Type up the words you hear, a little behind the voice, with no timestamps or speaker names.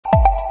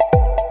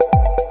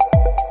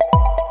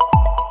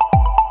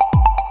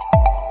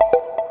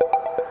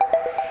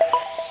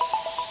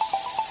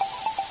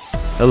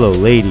Hello,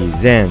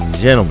 ladies and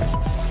gentlemen,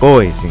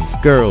 boys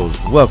and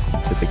girls.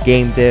 Welcome to the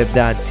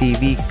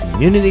GameDev.tv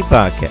Community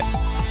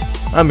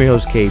Podcast. I'm your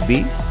host,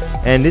 KB,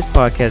 and this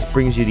podcast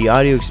brings you the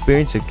audio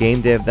experience of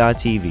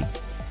GameDev.tv.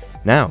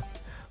 Now,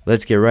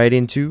 let's get right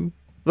into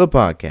the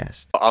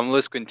podcast. I'm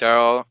Luis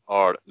Quintero,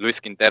 or Luis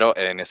Quintero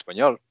en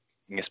español,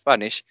 in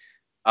Spanish,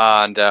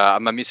 and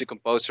I'm a music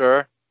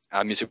composer,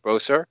 a music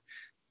producer,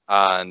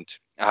 and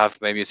I have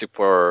made music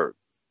for,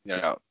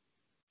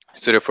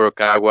 Studio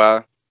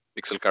Furukawa,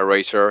 Pixel Car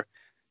Racer,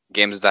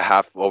 games that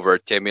have over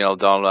 10 million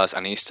downloads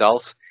and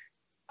installs,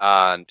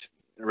 and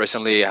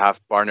recently I have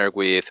partnered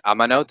with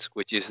Amanote,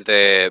 which is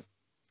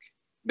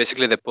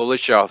basically the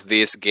publisher of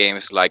these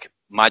games like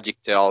Magic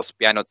Tales,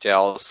 Piano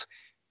Tales,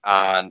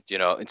 and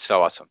it's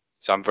so awesome.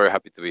 So I'm very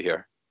happy to be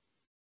here.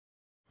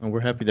 And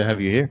we're happy to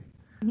have you here.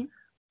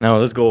 Now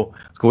let's go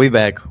way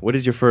back. What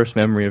is your first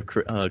memory of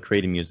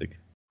creating music?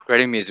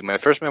 Creating music. My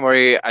first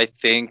memory, I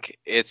think,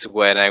 it's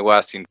when I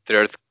was in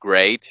third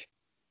grade.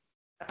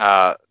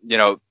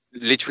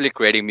 Literally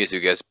creating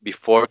music. Because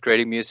before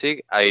creating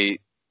music, I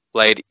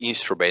played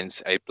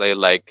instruments. I played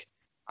like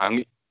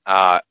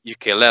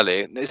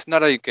ukulele. It's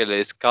not a ukulele.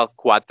 It's called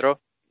cuatro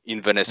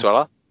in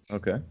Venezuela.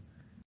 Okay.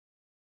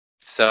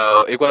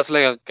 So it was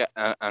like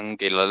an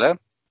ukulele,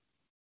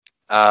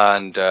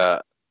 and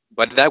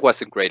but that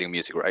wasn't creating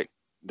music, right?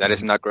 That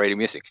is not creating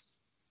music.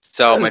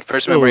 So my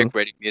first memory of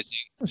creating music.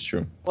 That's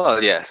true.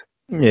 Well, yes.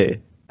 Yeah.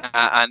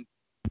 And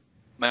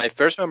my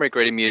first memory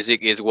creating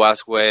music was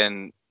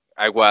when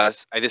I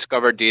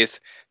discovered this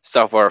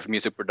software of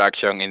music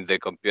production in the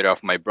computer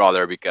of my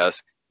brother,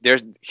 because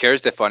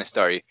here's the funny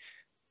story.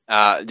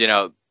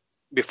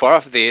 Before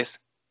of this,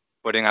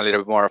 putting a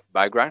little more of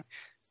background,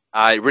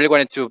 I really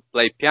wanted to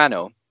play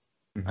piano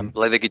and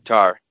play the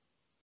guitar,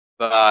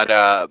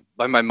 but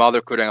my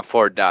mother couldn't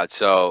afford that.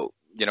 So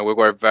we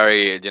were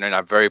very in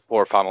a very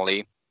poor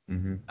family,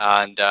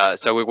 and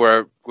so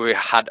we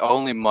had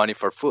only money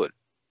for food.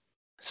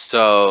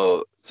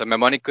 So my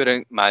mother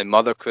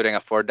couldn't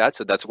afford that.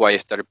 So that's why I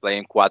started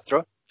playing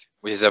cuatro,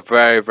 which is a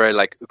very very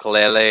like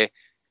ukulele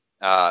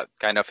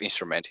kind of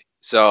instrument.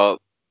 So,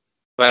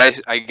 but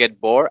I get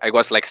bored. I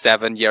was like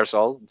 7 years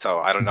old, so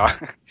I don't know.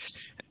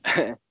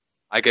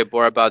 I get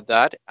bored about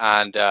that,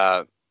 and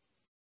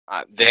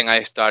then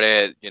I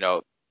started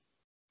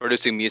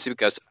producing music,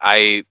 because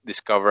I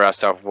discovered a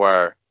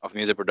software of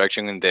music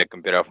production in the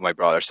computer of my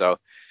brother. So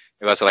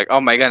it was like,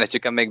 oh my goodness, you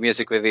can make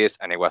music with this,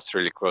 and it was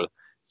really cool.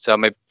 So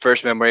my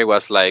first memory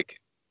was like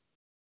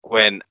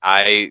when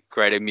I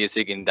created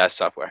music in that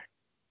software.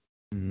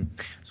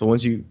 So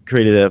once you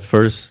created that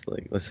first,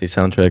 like, let's say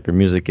soundtrack or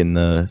music in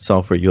the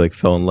software, you like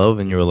fell in love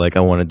and you were like, I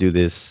want to do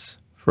this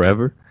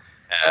forever.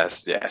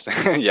 Yes,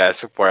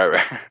 yes,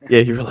 forever.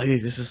 Yeah, you were like, hey,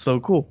 this is so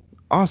cool.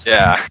 Awesome.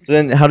 Yeah. So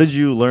then how did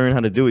you learn how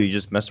to do it? You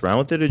just messed around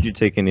with it, or did you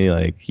take any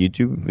like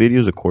YouTube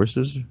videos or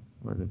courses?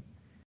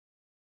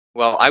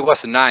 Well, I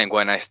was 9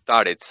 when I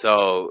started,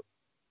 so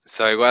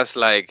it was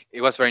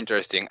very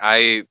interesting.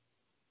 I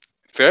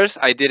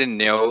didn't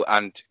know,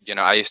 and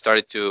I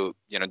started to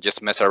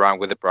just mess around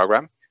with the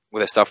program,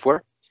 with the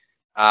software,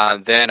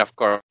 and then of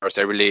course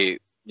I really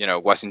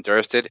was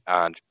interested,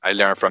 and I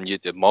learned from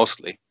YouTube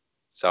mostly.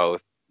 So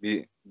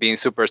being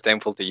super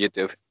thankful to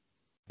YouTube.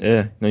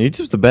 Yeah, no,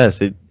 YouTube's the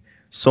best.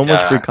 So much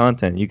Yeah. free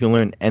content. You can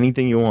learn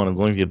anything you want as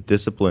long as you have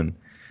discipline.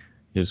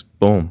 Just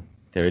boom,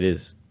 there it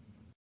is.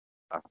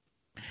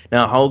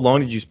 Now, how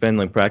long did you spend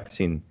like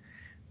practicing?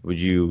 Would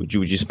you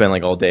spend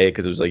like all day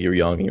because it was like you were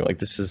young and you're like,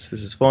 this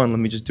is fun. Let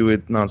me just do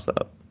it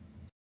nonstop.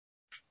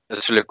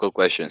 That's a really cool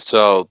question.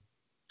 So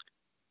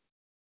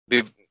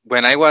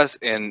when I was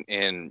in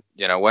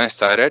when I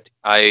started,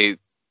 I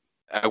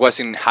was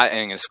in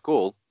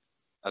school,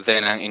 and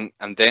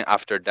then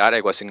after that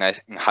I was in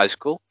high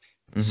school.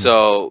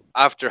 So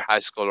after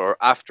high school or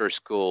after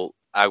school,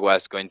 I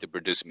was going to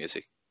produce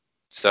music.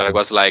 So it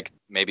was like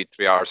maybe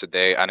 3 hours a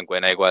day, and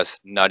when I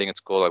was not in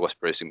school, I was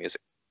producing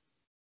music.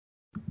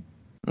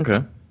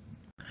 Okay.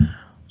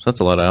 So that's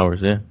a lot of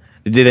hours, yeah.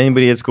 Did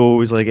anybody at school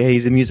always like, hey,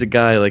 he's a music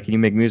guy, like, can you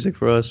make music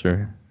for us,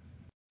 or?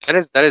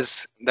 That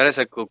is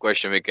a cool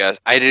question, because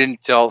I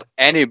didn't tell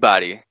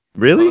anybody.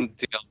 Really?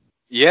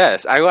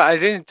 Yes, I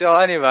didn't tell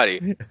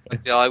anybody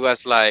until I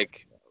was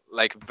like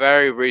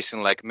very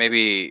recent, like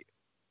maybe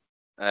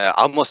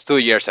almost 2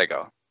 years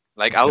ago.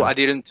 Like I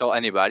didn't tell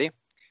anybody,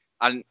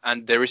 and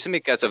the reason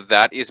because of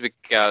that is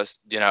because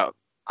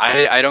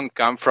I don't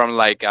come from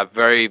like a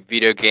very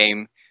video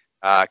game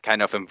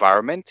kind of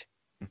environment,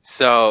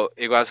 so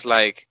it was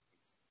like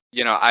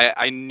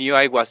I knew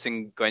I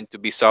wasn't going to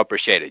be so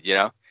appreciated,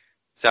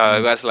 so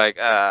it was like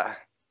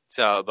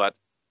but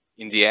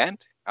in the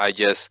end I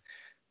just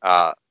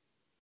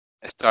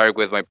started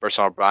with my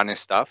personal brand and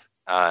stuff,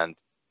 and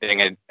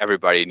then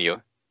everybody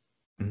knew.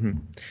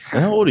 And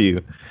how old are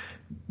you?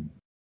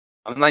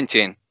 I'm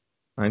 19.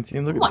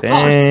 19. Look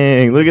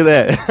at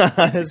that.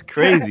 That's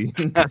crazy.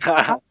 See,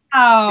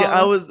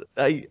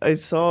 I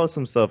saw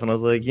some stuff and I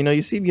was like,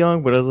 you seem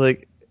young, but I was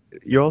like,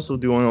 you're also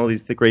doing all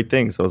these great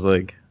things. So I was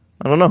like,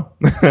 I don't know.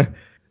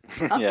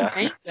 That's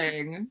Yeah.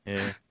 amazing.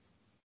 Yeah.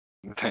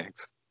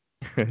 Thanks.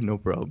 No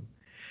problem.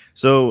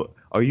 So,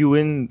 are you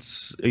in?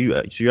 Are you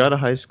so you're out of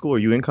high school? Are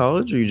you in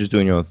college, or are you just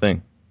doing your own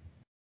thing?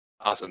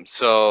 Awesome.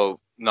 So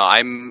no,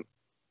 I'm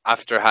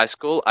after high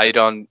school. I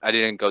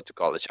didn't go to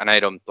college, and I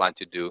don't plan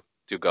to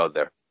go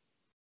there.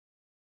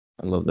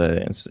 I love that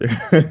answer.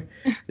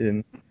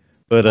 Didn't-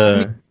 But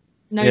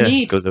No yeah,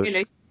 need, goes out.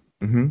 really.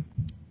 Mm-hmm.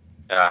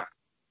 Yeah.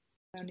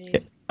 No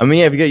need. I mean,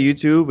 yeah, if you got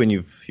YouTube and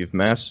you've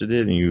mastered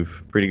it and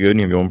you've pretty good and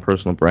you have your own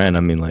personal brand, I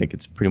mean, like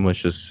it's pretty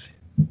much just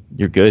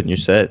you're good and you're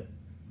set.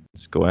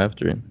 Just go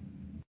after it.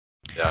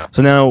 Yeah.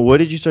 So now, what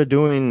did you start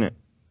doing?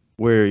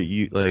 Where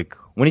you like?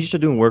 When did you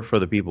start doing work for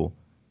other people?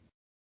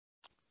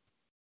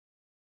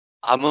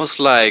 Almost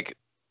like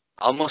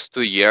almost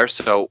 2 years.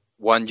 So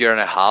 1 year and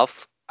a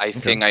half. I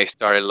think I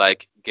started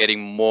like getting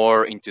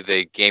more into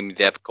the game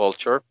dev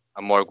culture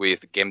and more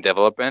with game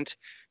development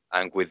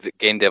and with the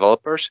game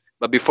developers.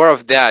 But before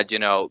of that,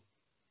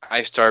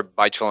 I started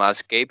Vital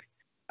Landscape,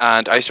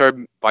 and I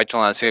started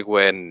Vital Landscape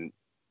when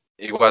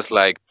it was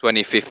like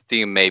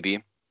 2015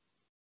 maybe.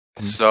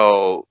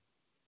 So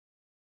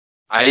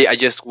I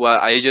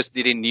just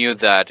didn't knew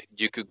that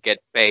you could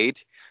get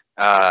paid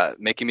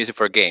making music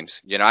for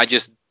games. I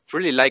just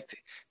really liked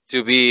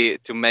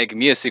to make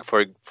music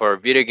for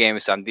video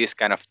games and this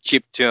kind of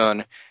chip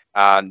tune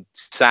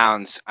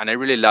sounds, and I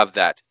really love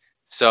that.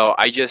 So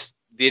I just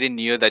didn't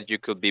knew that you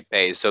could be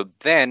paid. So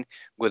then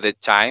with the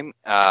time,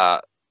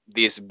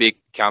 this big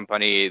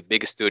company,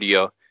 big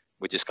studio,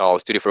 which is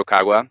called Studio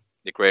Furukawa,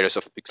 the creators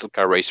of Pixel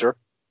Car Racer,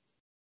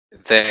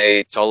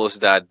 they told us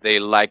that they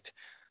liked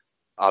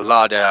a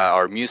lot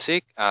our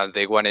music and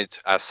they wanted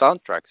a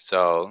soundtrack.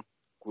 So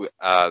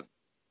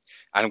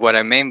and what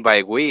I mean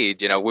by we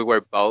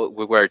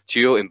were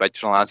two in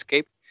Virtual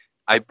Landscape.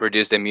 I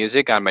produced the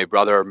music and my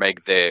brother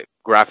make the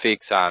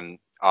graphics and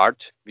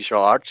art,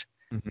 visual art.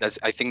 Mhm.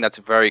 I think that's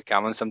very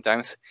common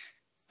sometimes.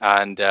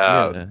 And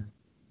Yeah.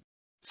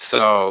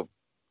 so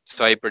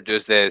so I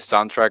produced the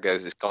soundtrack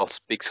as it's called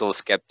Pixel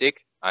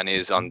Skeptic and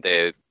is on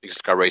the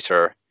Pixel Car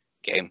Racer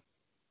game.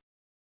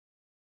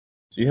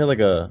 So you had like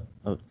a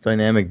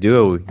dynamic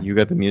duo. You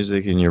got the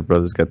music and your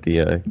brother's got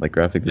the like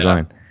graphic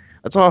design.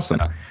 That's awesome.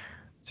 Yeah.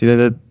 See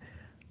that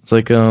it's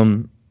like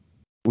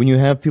when you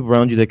have people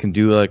around you that can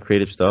do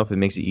creative stuff, it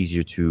makes it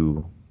easier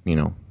to,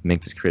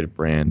 make this creative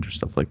brand or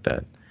stuff like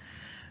that.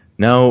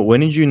 Now, when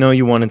did you know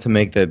you wanted to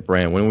make that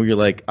brand? When were you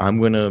like, I'm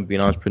gonna be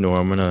an entrepreneur,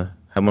 I'm gonna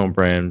have my own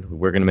brand,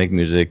 we're gonna make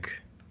music?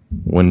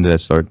 When did that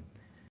start?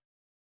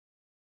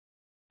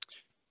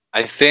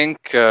 I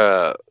think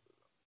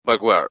but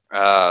where?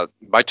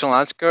 Vital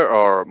Landscape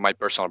or my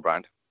personal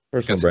brand?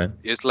 Personal Because brand.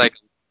 it's like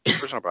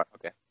personal brand.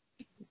 Okay.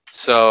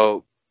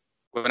 So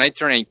when I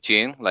turned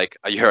 18, like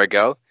a year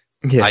ago,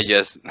 Yeah. I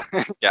just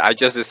I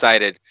just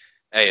decided,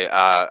 hey,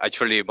 I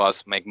truly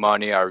must make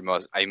money, or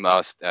I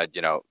must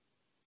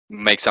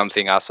make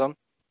something awesome.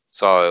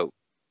 So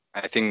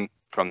I think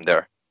from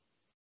there.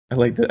 I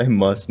like that. I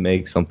must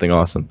make something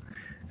awesome.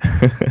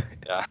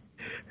 Yeah.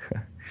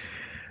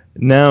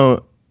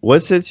 Now, what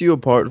sets you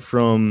apart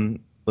from,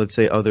 let's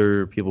say,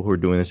 other people who are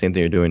doing the same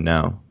thing you're doing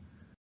now?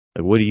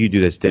 Like, what do you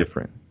do that's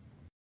different?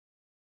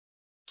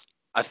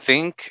 I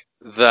think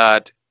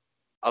that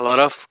a lot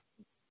of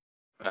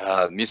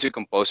music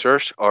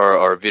composers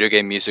or video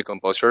game music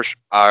composers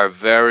are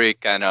very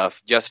kind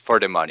of just for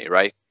the money,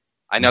 right?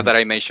 I know Mhm. that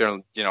I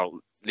mentioned,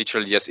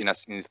 literally just in a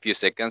few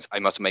seconds, I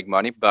must make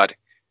money, but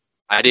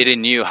I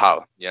didn't knew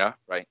how,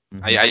 right?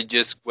 Mhm. I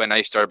just when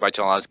I started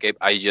Vital Landscape,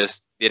 I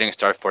just didn't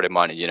start for the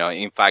money,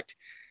 In fact,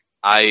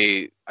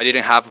 I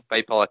didn't have a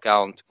PayPal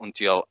account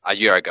until a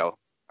year ago,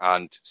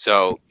 and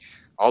so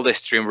all the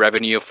stream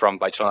revenue from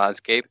Vital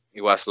Landscape,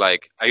 it was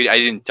like I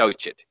didn't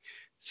touch it.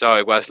 So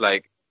it was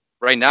like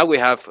right now we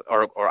have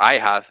or I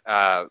have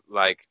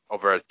like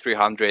over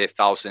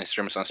 300,000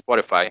 streams on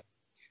Spotify,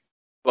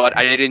 but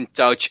I didn't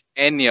touch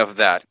any of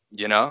that,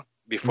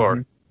 before.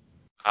 Mhm.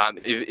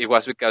 It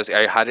was because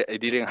I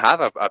didn't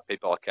have a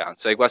PayPal account,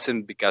 so it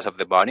wasn't because of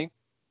the money.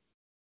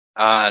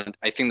 And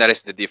I think that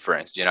is the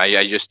difference.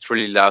 I just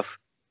truly love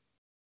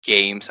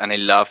games and I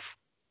love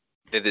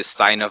the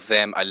design of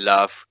them. I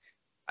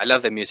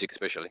love the music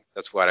especially.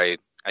 That's what I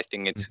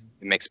think it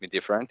makes me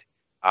different.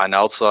 And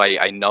also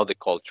I know the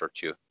culture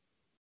too.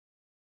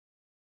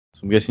 So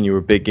I'm guessing you were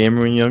a big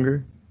gamer when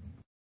younger.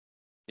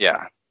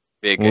 Yeah,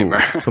 big Ooh,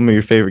 gamer. some of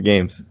your favorite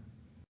games.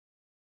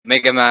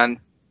 Mega Man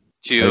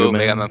 2, Mega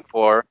Mega Man. Man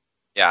 4.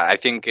 Yeah, I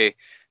think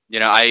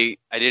I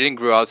didn't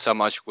grow out so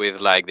much with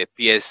like the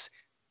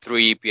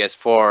PS3,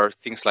 PS4,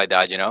 things like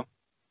that.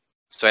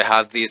 So I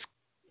have this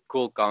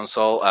cool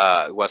console.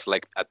 It was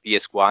like a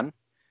PS1.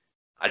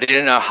 I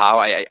didn't know how.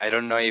 I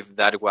don't know if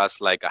that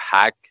was like a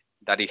hack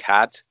that it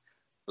had.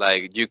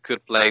 Like you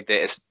could play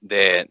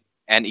the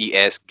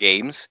NES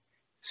games.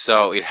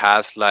 So it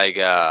has like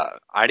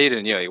I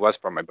didn't know it was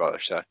from my brother.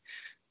 So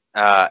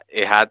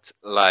it had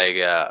like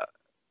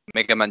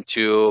Mega Man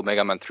 2,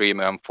 Mega Man 3,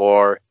 Mega Man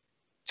 4,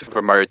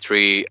 Super Mario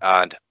 3,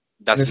 and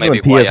that's This is on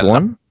maybe why I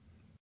love. PS1.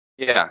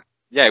 Yeah,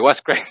 yeah, it was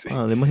crazy.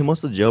 Oh, he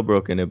must have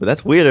jailbroken it, but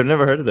that's weird. I've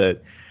never heard of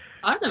that.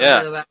 I've never Yeah.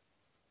 heard of that.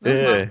 Oh,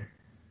 wow. Yeah.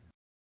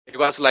 it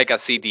was like a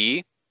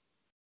CD,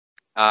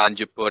 and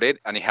you put it,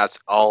 and it has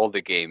all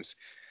the games.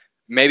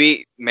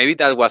 Maybe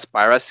that was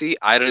piracy.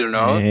 I don't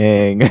know.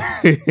 Dang.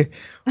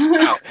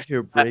 No,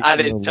 You're at breaking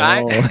the the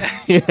time, law.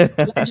 Yeah.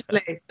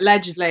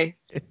 Allegedly.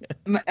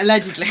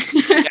 Allegedly.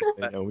 yeah,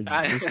 I know, we're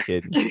but just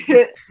kidding.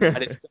 at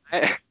the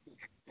time,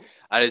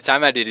 at the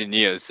time I didn't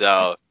know.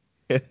 So,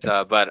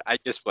 but I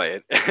just play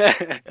it.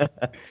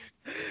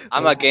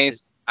 I'm That's-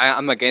 against.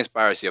 I'm against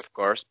piracy, of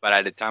course, but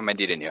at the time I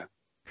didn't know.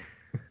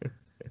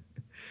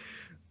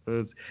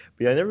 that's-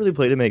 but yeah, I never really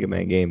played the Mega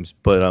Man games,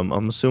 but I'm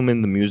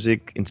assuming the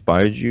music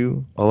inspired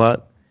you a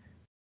lot.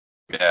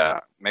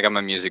 Yeah, Mega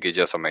Man music is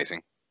just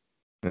amazing.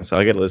 And so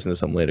I gotta listen to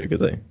some later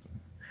because I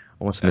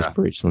want some Yeah.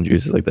 inspirational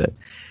juices like that.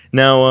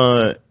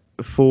 Now,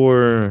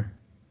 for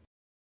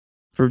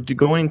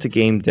going into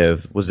game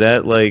dev, was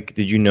that like,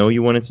 did you know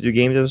you wanted to do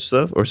game dev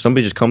stuff, or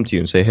somebody just come to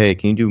you and say, "Hey,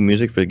 can you do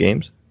music for the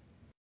games?"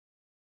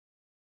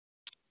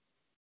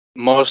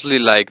 Mostly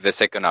like the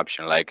second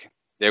option. Like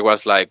there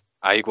was like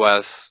I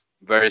was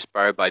very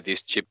inspired by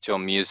this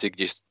chiptune music,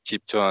 this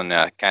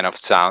chiptune kind of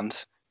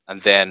sounds,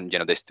 and then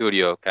the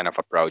studio kind of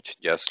approach,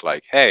 just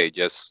like, hey,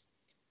 just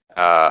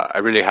I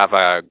really have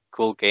a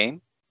cool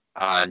game,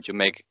 and you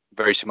make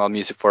very similar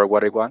music for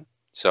what I want.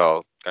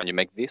 So can you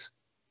make this?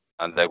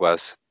 And that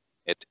was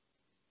it.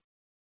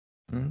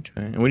 Okay.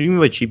 And what do you mean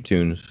by cheap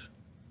tunes?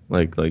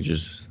 Like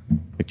just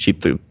like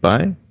cheap to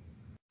buy?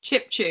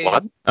 Chiptune.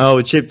 What?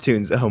 Oh, chip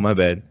tunes. Oh, my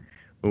bad.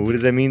 Well, what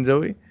does that mean,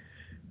 Zoe?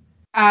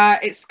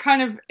 It's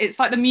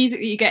like the music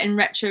that you get in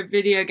retro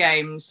video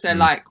games, so Mm.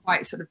 like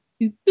quite sort of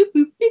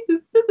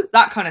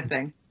that kind of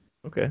thing.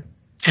 Okay.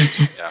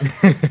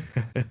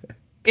 Yeah.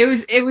 It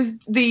was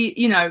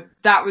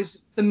that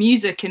was the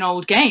music in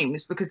old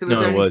games because there was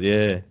No, it only was,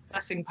 yeah.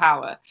 processing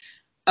power.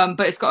 But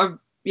it's got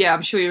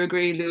I'm sure you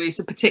agree, Louis,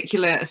 a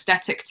particular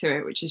aesthetic to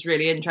it, which is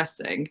really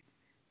interesting.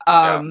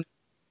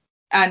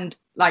 And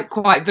like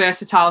quite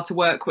versatile to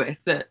work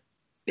with, that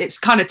it's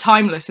kind of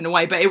timeless in a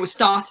way, but it was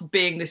started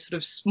being this sort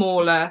of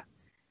smaller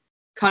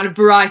kind of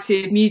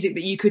variety of music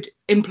that you could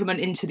implement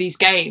into these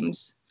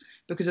games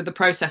because of the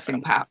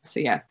processing power. So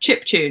yeah,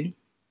 chiptune.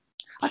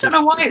 I don't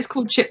know why it's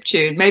called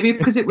chiptune. Maybe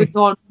because it was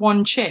on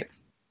one chip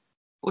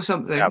or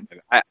something.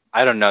 Yeah,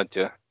 I don't know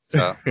too.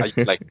 So I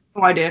just like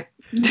No idea.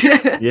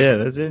 Yeah,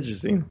 that's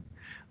interesting.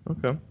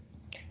 Okay.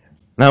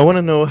 Now I want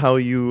to know how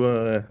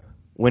you.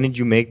 When did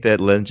you make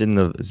that Legend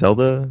of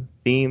Zelda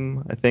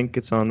theme? I think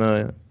it's on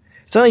a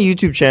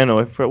YouTube channel.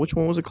 I forgot which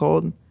one was it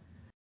called.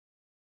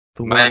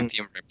 The Mind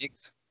Team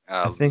Remix.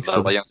 I think the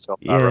so. Legend of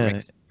Zelda Yeah,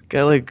 Remix.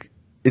 got like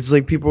it's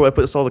like people.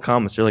 I saw the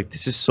comments. They're like,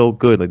 "This is so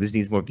good. Like this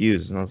needs more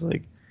views." And I was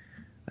like,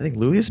 "I think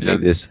Louis Yeah.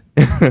 made this."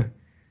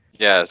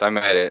 Yes, I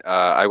made it.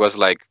 I was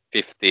like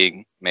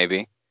 15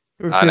 maybe.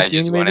 You were And I 15,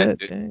 just you made wanted that?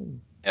 to-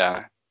 Dang.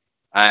 Yeah.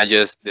 I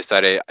just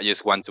decided I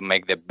just want to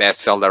make the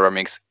best Zelda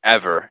remix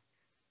ever.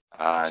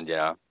 And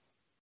that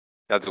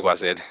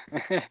was it.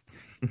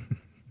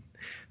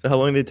 So how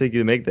long did it take you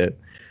to make that?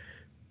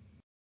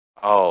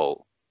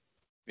 Oh,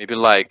 maybe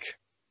like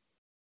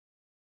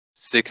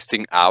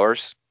 16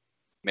 hours.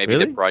 Maybe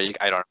Really? the project,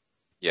 I don't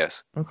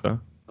Yes. Okay.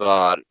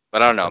 But I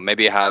don't know.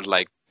 Maybe I had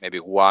like maybe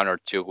 1 or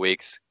 2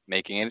 weeks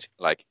making it,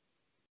 like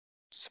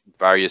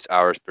various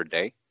hours per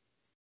day.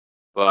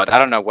 But I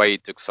don't know why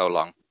it took so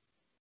long.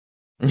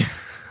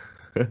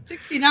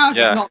 16 hours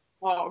Yeah. is not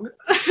long.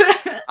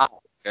 Ah,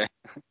 okay.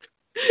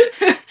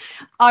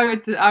 I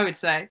would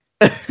say.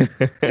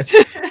 Yes,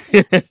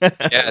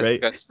 Right.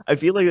 because I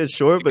feel like it's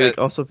short, but it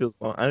because- also feels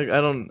long.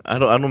 I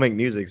don't make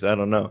music, so I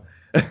don't know.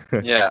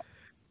 yeah.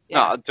 Yeah.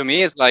 No, to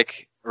me it's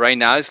like right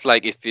now it's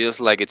like it feels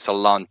like it's a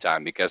long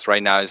time because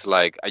right now it's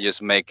like I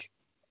just make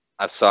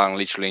a song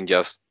literally in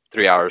just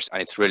 3 hours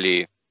and it's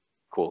really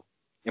cool,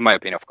 in my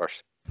opinion, of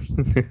course.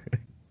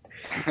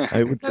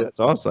 I would say that's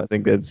awesome. I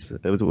think that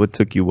was what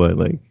took you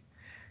like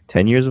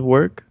 10 years of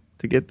work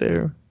to get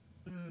there,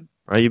 Mm.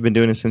 right? You've been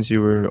doing it since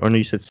you were, or no,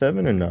 you said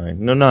 7 or 9?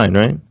 No, 9,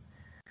 right?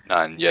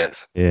 None,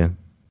 yes. Yeah.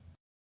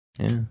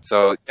 Yeah.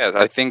 So yes,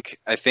 I think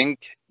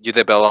you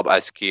develop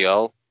a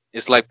skill.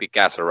 It's like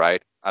Picasso,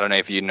 right? I don't know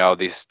if you know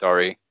this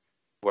story,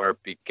 where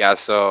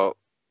Picasso,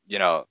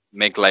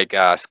 make like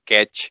a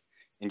sketch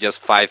in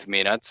just 5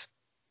 minutes,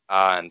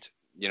 and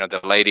the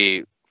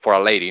lady for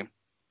a lady,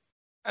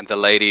 and the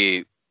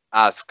lady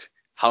asked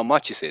how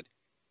much is it.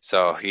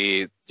 So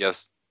he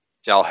just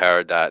tell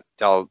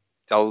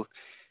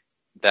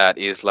that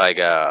is like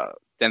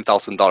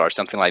 $10,000,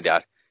 something like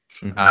that.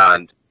 Mhm.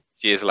 And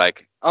she is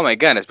like, oh my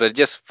goodness, but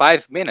just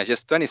 5 minutes,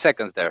 just 20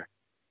 seconds there.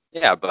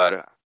 Yeah,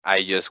 but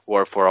I just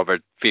worked for over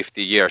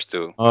 50 years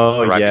to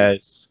Oh, arrive in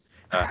yes.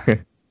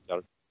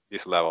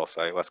 this level,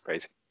 so it was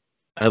crazy.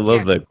 I love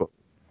Yeah. that quote.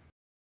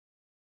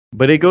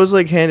 But it goes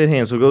like hand in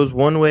hand. So it goes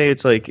one way,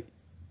 it's like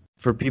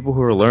for people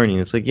who are learning,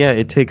 it's like, yeah,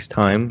 it takes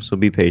time, so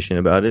be patient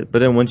about it. But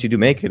then once you do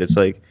make it, it's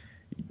like,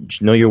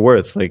 know your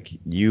worth. Like,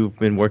 you've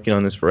been working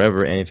on this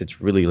forever, and if it's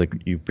really, like,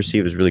 you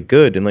perceive as really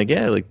good, then, like,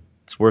 yeah, like,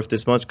 it's worth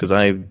this much because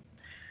I've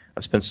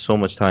spent so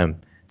much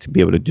time to be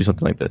able to do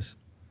something like this.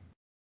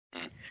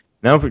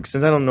 Now,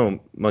 since I don't know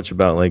much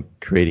about like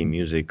creating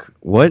music,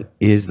 what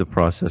is the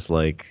process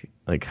like?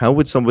 Like, how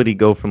would somebody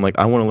go from like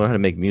I want to learn how to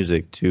make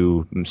music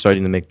to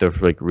starting to make their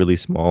like really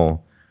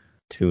small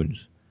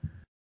tunes?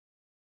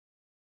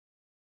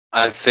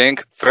 I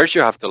think first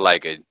you have to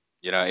like it.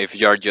 You know, if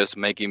you're just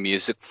making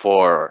music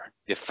for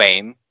the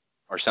fame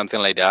or something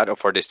like that, or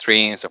for the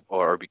streams,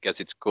 or because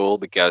it's cool,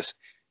 because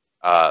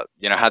I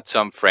had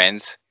some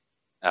friends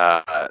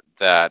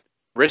that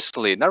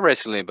recently, not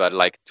recently, but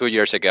like 2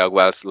 years ago,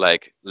 was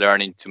like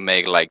learning to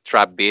make like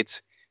trap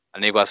beats,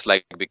 and it was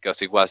like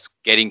because it was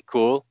getting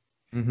cool,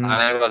 Mm-hmm. and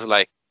I was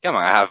like, come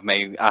on,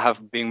 I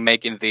have been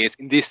making this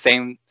in this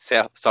same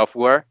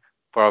software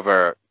for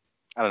over,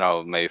 I don't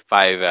know, maybe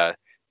 5,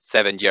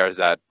 7 years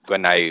that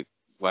when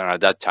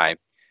at that time,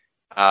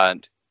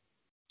 and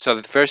so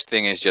the first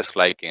thing is just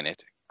liking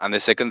it, and the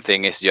second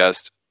thing is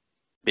just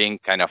being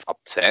kind of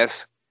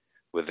obsessed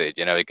with it,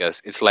 because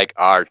it's like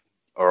art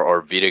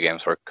or video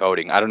games or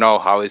coding. I don't know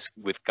how it's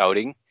with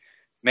coding.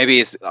 Maybe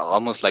it's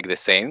almost like the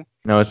same,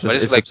 No, it's but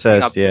just it's it's like being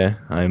obsessed. Yeah,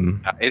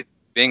 I'm. it's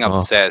being Oh.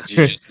 obsessed.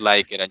 You just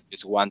like it and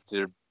just want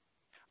to.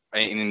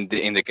 In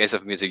the case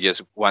of music,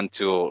 just want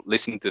to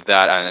listen to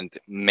that and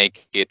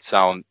make it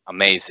sound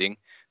amazing.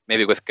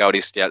 Maybe with code,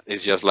 it's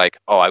just like,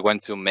 oh, I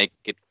want to make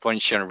it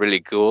function really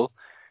cool,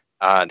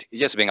 and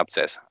it's just being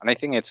obsessed. And I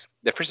think it's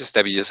the first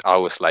step is just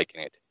always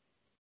liking it.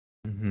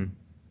 Mm-hmm.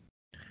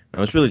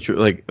 No, it's really true.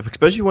 Like,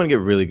 especially you want to get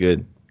really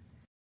good,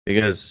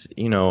 because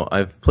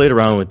I've played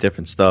around with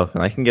different stuff,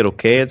 and I can get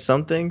okay at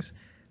some things,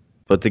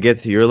 but to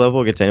get to your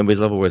level, get to anybody's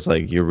level where it's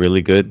like you're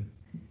really good,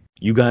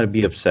 you got to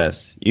be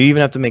obsessed. You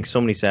even have to make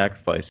so many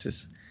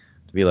sacrifices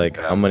to be like,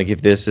 Yeah. I'm gonna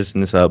give this,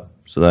 and this up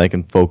so that I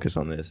can focus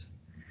on this.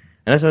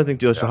 And that's another thing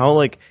too. So Yeah. how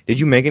like did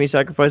you make any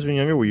sacrifice when you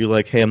were younger? Were you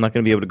like, hey, I'm not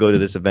gonna be able to go to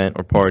this event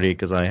or party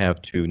because I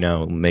have to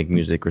now make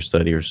music or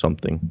study or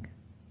something?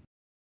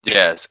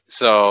 Yes.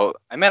 So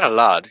I met a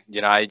lot.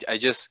 I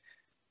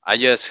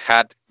just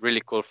had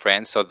really cool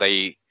friends. So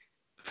they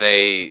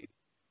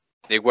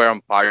were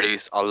on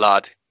parties a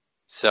lot.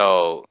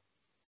 So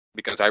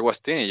because I was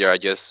teenager, I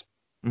just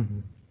Mm-hmm.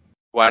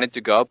 wanted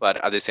to go, but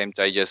at the same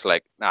time, just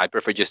like, nah, I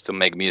prefer just to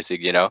make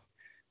music.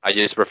 I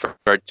just prefer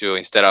to,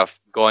 instead of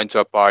going to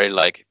a party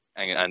like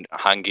and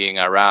hanging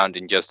around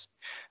and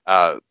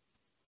uh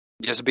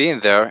just being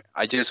there.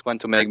 I just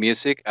want to make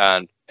music,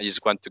 and I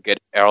just want to get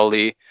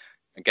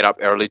up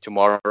early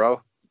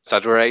tomorrow,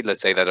 Saturday.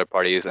 Let's say that our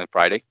party is on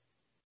Friday.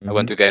 I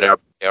want to get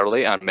up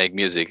early and make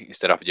music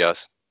instead of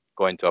just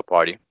going to a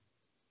party.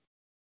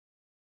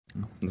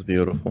 It's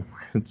beautiful.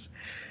 It's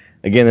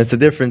again, it's the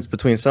difference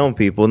between some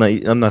people. Now,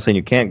 I'm not saying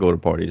you can't go to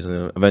parties.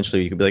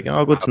 Eventually, you could be like, oh,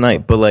 I'll go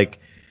tonight. But like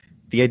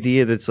the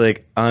idea that's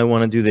like, I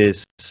want to do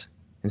this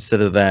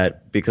instead of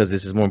that because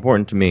this is more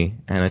important to me,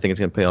 and I think it's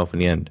gonna pay off in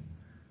the end.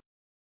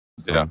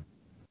 Yeah.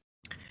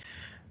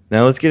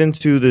 Now let's get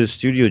into the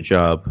studio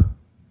job.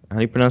 How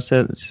do you pronounce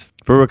that? It's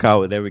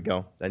Furukawa. There we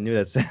go. I knew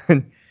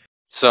that.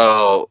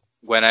 So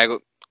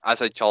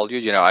as I told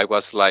you, I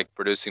was like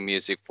producing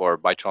music for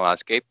Virtual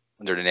Landscape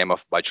under the name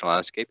of Virtual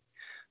Landscape,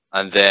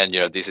 and then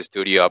this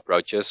studio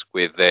approaches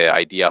with the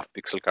idea of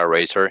Pixel Car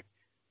Racer,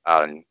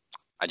 and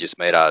I just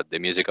made the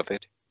music of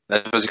it.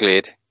 That's basically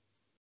it.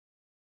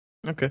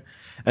 Okay.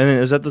 And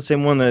then is that the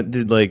same one that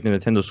did like the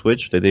Nintendo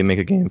Switch? Did they make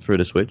a game for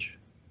the Switch?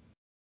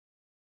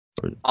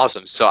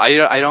 Awesome. So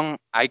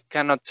I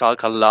cannot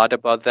talk a lot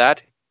about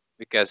that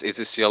because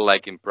it's still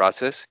like in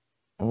process.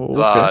 Oh, okay.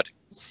 But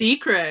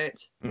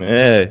Secret.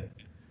 Hey,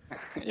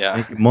 yeah,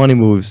 make money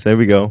moves. There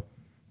we go.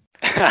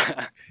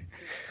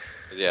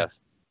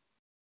 yes.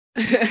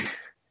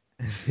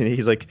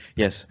 He's like,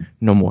 yes,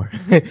 no more.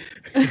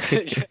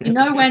 You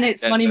know when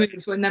it's That's money right.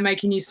 moves when they're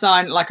making you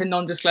sign like a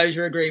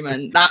non-disclosure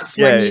agreement. That's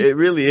Yeah, when you it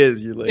really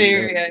is. You're like,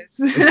 serious.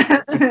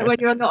 When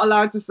you're not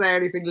allowed to say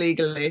anything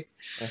legally.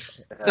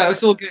 So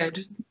it's all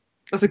good.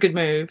 That's a good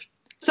move.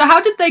 So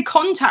how did they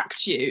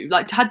contact you?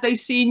 Like, had they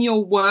seen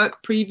your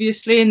work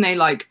previously and they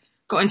like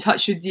got in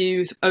touch with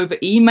you over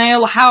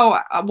email?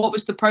 What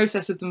was the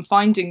process of them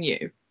finding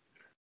you?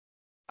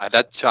 At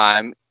that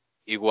time,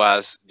 it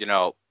was,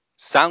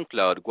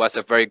 SoundCloud was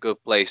a very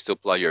good place to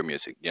upload your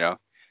music.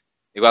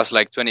 It was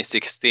like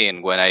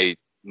 2016 when I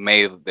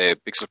made the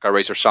Pixel Car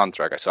Racer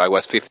soundtrack. So I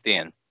was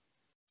 15.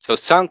 So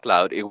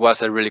SoundCloud, it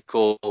was a really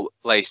cool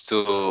place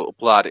to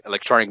upload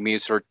electronic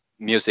music,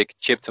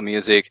 chiptune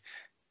music,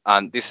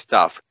 and this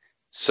stuff.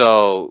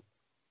 So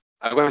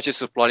I was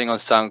just uploading on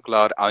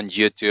SoundCloud, on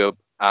YouTube,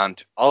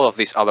 and all of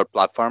these other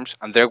platforms.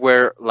 And there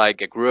were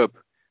like a group.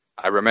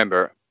 I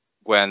remember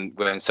when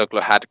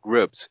SoundCloud had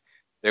groups,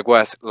 there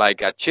was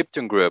like a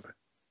chiptune group,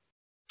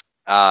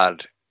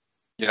 and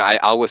I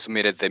always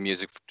submitted the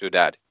music to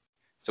that.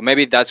 So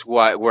maybe that's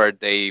where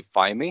they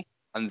find me,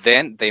 and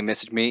then they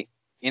message me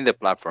in the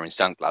platform in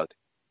SoundCloud.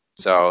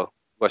 So it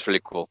was really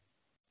cool.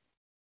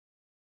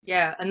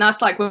 Yeah, and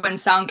that's like when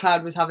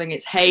SoundCloud was having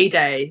its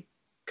heyday,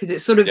 because it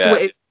sort of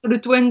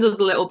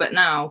dwindled a little bit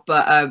now,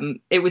 but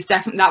it was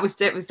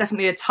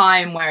definitely a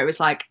time where it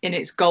was like in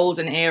its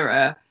golden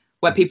era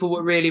where people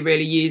were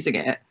really using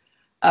it.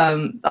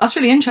 That's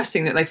really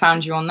interesting that they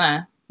found you on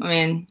there. I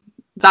mean,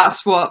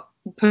 that's what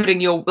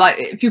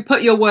if you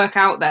put your work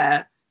out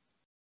there,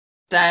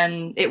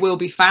 then it will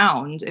be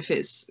found if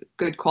it's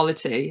good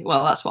quality.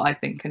 Well, that's what I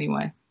think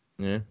anyway.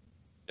 Yeah.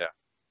 Yeah.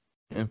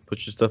 Yeah,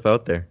 put your stuff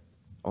out there.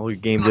 All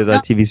your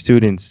GameDev.tv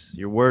students,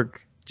 your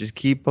work, just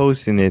keep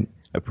posting it.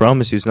 I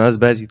promise you, it's not as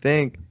bad as you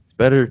think. It's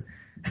better.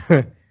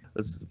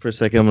 For a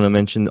second, I'm going to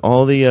mention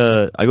all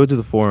the, I go to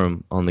the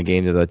forum on the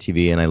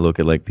GameDev.tv and I look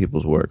at like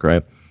people's work,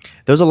 right?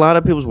 There's a lot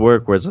of people's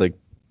work where it's like,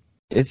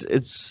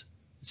 it's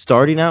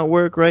starting out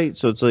work, right?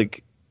 So it's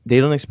like, they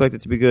don't expect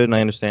it to be good, and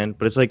I understand.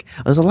 But it's like,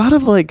 there's a lot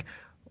of like,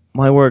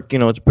 my work,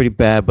 it's pretty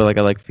bad, but like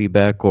I like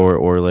feedback,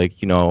 or like,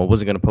 I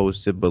wasn't going to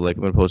post it, but like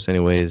I'm going to post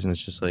anyways. And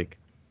it's just like,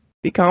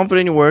 be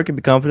confident in your work and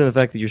be confident in the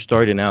fact that you're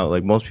starting out.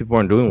 Like, most people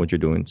aren't doing what you're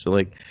doing. So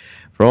like,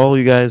 for all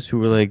you guys who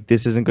were like,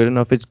 this isn't good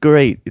enough, it's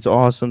great. It's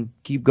awesome.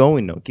 Keep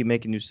going, though. Keep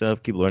making new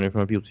stuff. Keep learning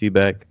from people's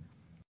feedback.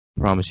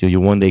 I promise you,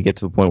 you'll one day get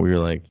to the point where you're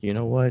like, you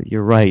know what?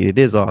 You're right. It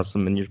is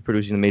awesome. And you're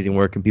producing amazing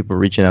work and people are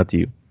reaching out to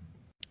you.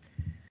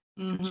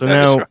 Mm-hmm. So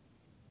now,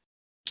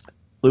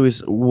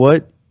 Luis,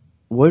 what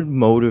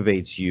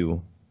motivates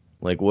you?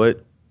 Like,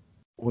 what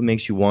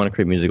makes you want to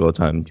create music all the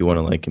time? Do you want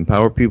to like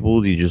empower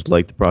people? Do you just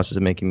like the process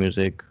of making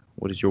music?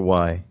 What is your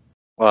why?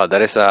 Well,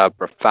 that is a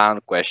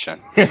profound question.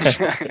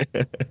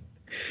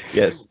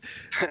 Yes.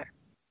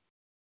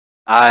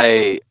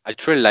 I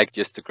truly like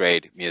just to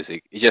create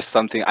music. It's just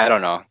something, I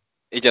don't know.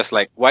 It's just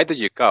like, why did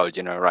you code?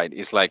 Right?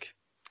 It's like,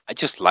 I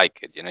just like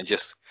it.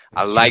 Just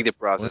I like the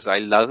process. I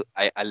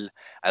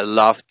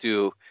love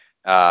to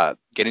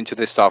get into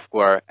the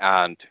software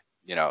and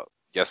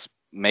just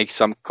make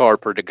some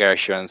chord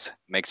progressions,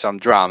 make some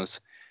drums,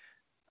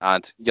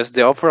 and just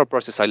the overall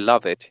process. I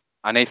love it,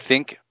 and I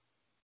think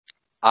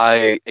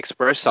I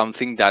express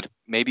something that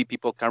maybe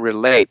people can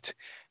relate,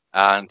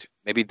 and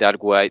maybe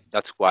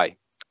that's why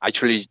I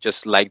truly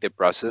just like the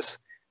process,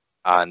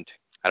 and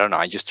I don't know,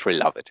 I just really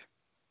love it.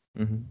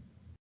 Mm-hmm.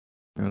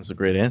 That's a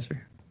great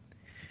answer.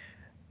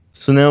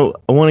 So now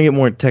I want to get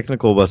more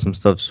technical about some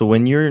stuff. So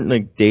when you're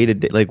like day to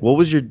day, like what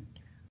was your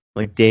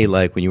like day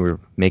like when you were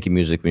making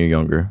music when you were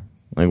younger?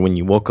 Like when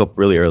you woke up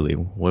really early,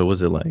 what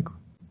was it like?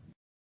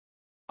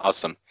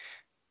 Awesome.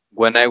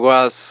 When I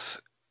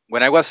was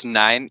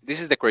 9, this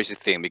is the crazy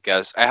thing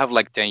because I have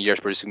like 10 years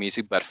producing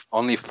music, but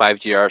only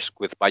 5 years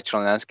with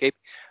Bachelor Landscape,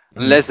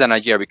 Mhm. less than a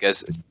year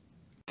because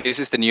this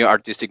is the new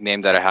artistic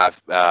name that I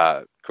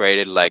have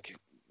created like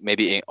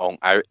maybe on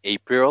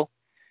April.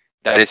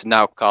 That is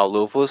now called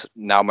Lufus.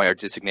 Now my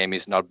artistic name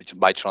is not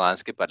Bachelor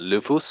Landscape, but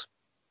Lufus.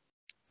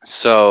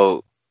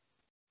 So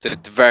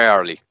it's very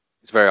early.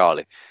 It's very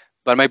early.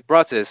 But my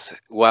process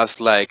was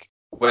like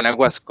when I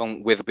was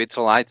with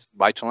Bachelor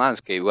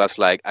Landscape, it was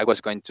like I was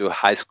going to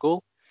high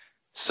school.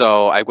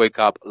 So I wake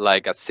up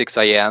like at 6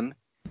 a.m.,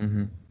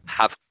 Mm-hmm.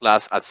 have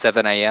class at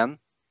 7 a.m.,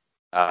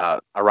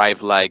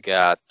 arrive like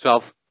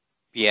 12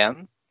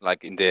 p.m.,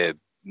 like in the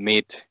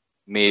mid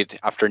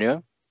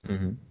afternoon,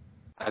 Mm-hmm.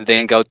 and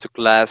then go to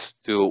class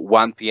to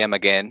 1 p.m.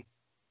 again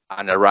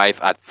and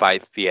arrive at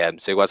 5 p.m.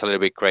 So it was a little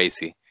bit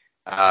crazy.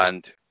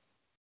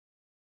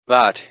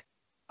 But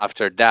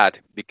after that,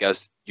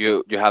 because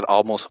you had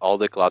almost all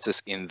the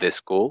classes in the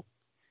school,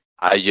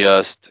 I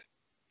just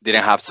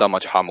didn't have so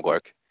much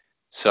homework.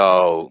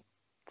 So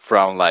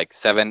from like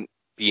 7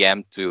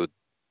 p.m. to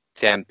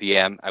 10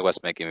 p.m., I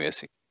was making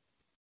music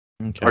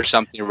Okay. or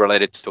something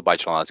related to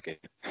Bachelor Landscape.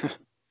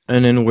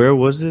 And then where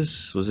was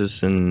this? Was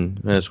this in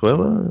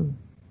Venezuela?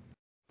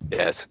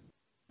 Yes.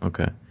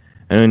 Okay.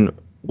 And then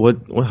what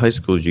high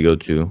school did you go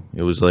to?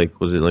 Was it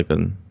like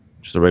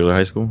just a regular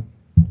high school?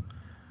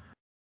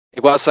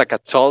 It was a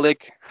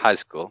Catholic high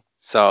school.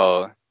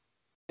 So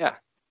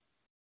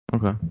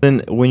Okay.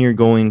 Then when you're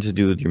going to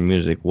do your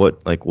music,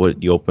 what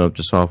you open up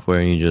the software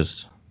and you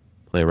just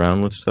play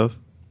around with stuff?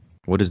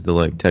 What is the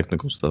like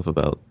technical stuff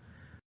about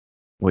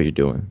what you're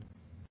doing?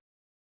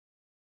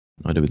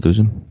 Oh, did we lose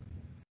him?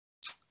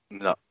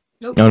 no,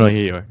 Nope. No,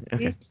 here you are.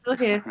 Okay. He's still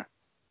here.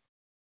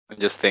 I'm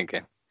just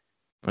thinking.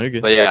 Oh, you're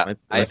good. But yeah,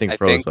 I think I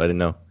froze, think so I didn't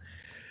know.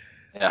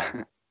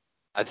 yeah,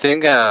 I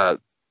think I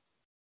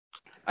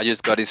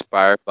just got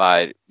inspired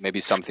by maybe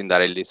something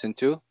that I listened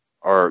to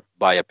or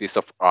by a piece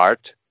of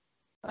art,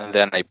 and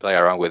then I play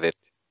around with it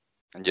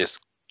and just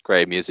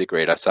create music,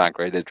 create a song,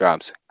 create the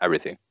drums,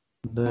 everything.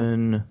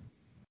 Then,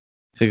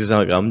 because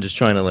I'm just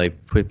trying to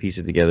like put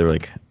pieces together.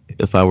 Like,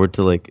 if I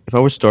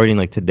were starting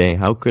like today,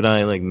 how could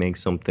I like make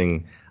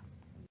something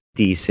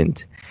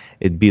decent?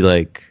 It'd be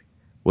like,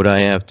 would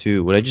I just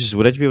be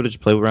able to just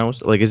play around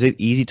with? Like, is it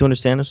easy to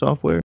understand the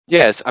software?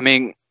 Yes, I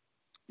mean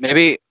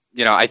maybe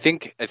I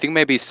think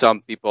maybe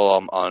some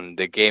people on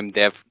the game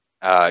dev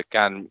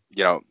can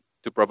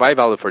to provide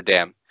value for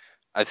them.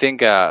 I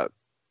think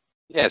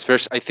yes,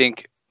 first I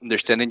think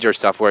understanding your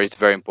software is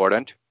very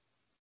important.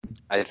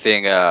 I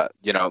think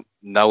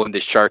knowing the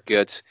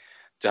shortcuts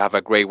to have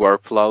a great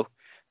workflow,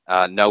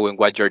 knowing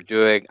what you're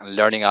doing and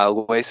learning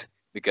always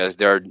because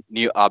there are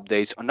new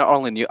updates, or not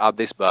only new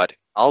updates but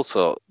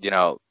also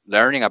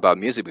learning about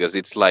music because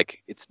it's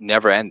like it's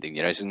never ending.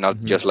 It's not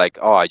Mhm. just like,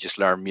 oh, I just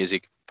learned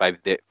music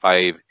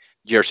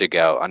years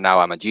ago, and now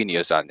I'm a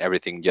genius, and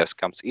everything just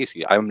comes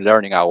easy. I'm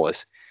learning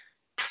always.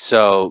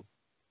 So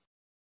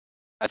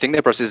I think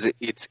the process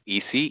it's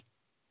easy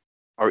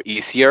or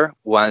easier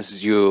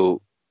once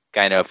you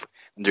kind of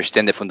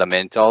understand the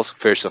fundamentals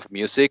first of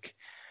music,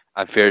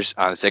 and first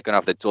and second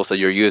of the tools that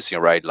you're using,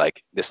 right?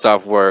 Like the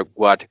software,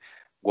 what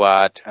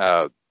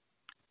how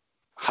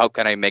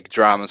can I make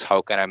drums?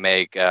 How can I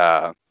make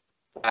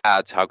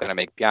pads? How can I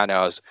make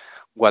pianos?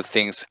 What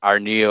things are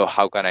new?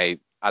 How can I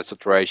add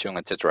saturation,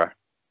 etc.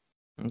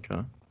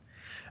 Okay.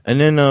 And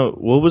then,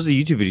 what was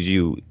the YouTube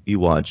videos you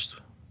watched,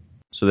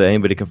 so that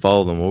anybody can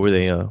follow them? What were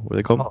they? What were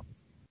they called?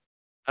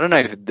 I don't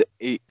know if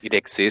it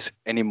exists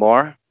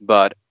anymore,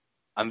 but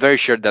I'm very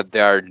sure that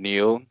they are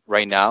new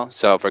right now.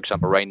 So, for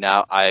example, right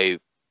now I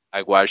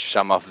watch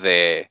some of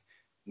the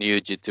new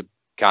YouTube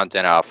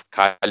content of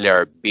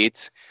Kyler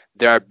Beats.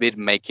 They are beat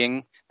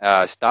making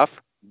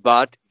stuff,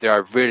 but they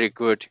are really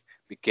good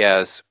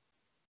because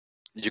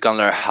you can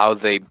learn how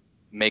they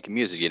make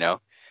music,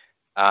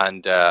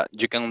 and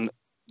you can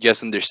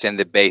just understand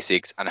the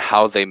basics and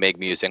how they make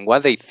music and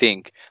what they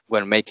think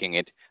when making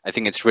it. I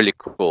think it's really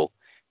cool.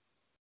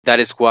 That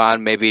is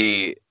one.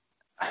 Maybe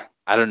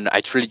I don't know.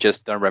 I truly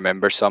just don't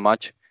remember so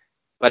much.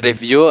 But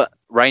if you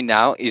right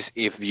now is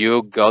if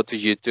you go to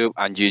YouTube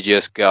and you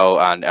just go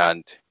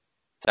and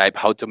type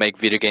how to make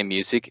video game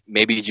music,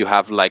 maybe you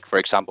have like, for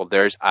example,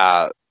 there's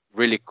a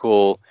really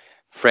cool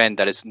friend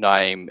that is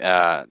named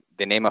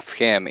the name of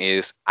him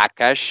is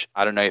Akash.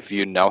 I don't know if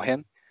you know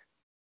him.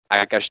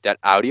 Akash that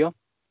audio.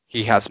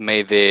 He has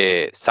made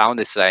the sound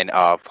design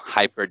of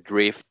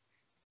Hyperdrift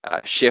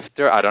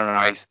Shifter. I don't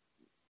know if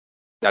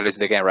that is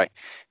the game, right?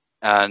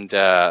 And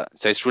so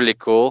it's really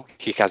cool.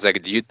 He has like a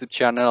YouTube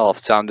channel of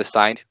sound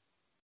design,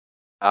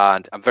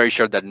 and I'm very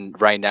sure that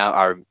right now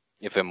are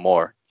even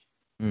more.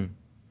 Mm.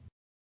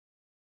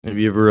 Have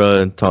you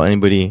ever taught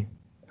anybody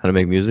how to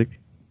make music?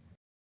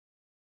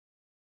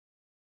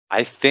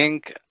 I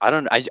think I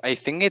don't. I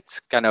think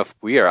it's kind of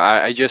weird.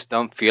 I just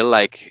don't feel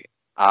like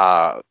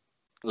a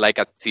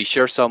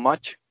teacher so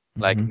much.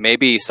 Like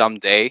maybe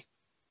someday,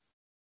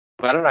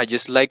 but I don't know. I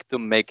just like to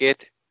make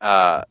it.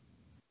 But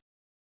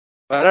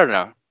I don't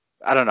know.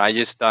 I don't know. I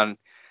just don't.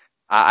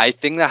 I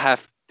think I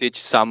have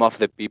teach some of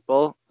the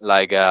people,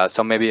 like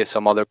maybe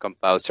some other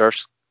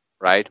composers,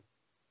 right?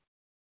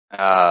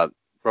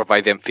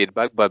 Provide them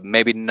feedback, but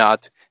maybe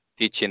not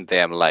teaching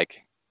them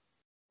like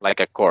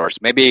a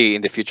course. Maybe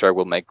in the future I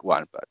will make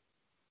one, but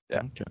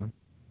yeah. Okay.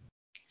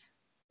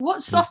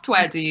 What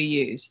software do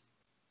you use?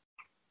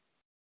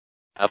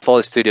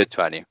 FL Studio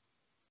 20.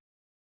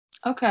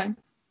 Okay.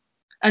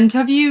 And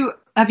have you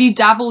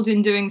dabbled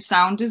in doing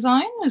sound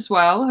design as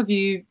well? Have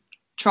you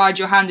tried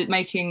your hand at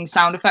making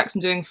sound effects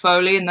and doing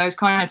Foley and those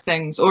kind of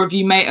things, or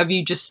have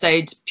you just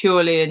stayed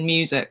purely in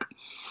music?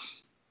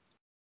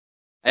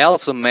 I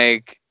also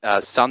make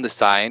sound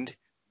design,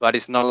 but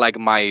it's not like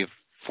my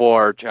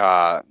forte,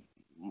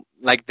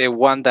 like the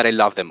one that I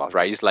love the most,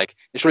 right?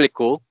 It's really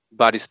cool,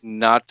 but it's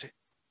not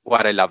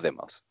what I love the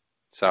most.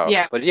 So,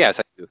 yeah. But yes,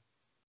 I do.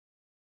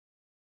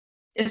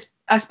 It's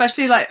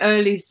especially like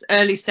early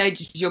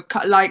stages. You're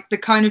like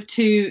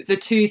the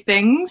two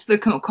things, the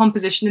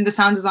composition and the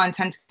sound design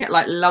tend to get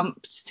like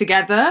lumped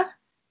together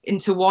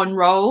into one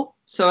role.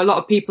 So a lot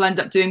of people end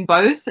up doing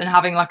both and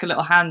having like a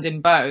little hand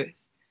in both.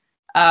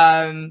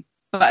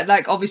 But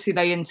like obviously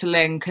they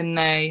interlink and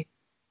they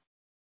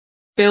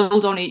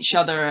build on each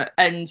other,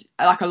 and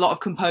like a lot of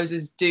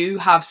composers do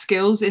have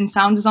skills in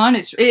sound design.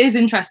 It is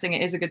interesting.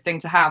 It is a good thing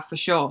to have for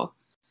sure.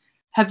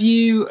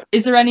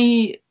 Is there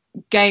any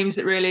games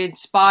that really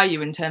inspire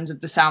you in terms of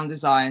the sound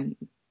design?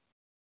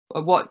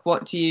 Or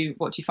what do you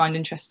find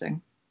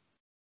interesting?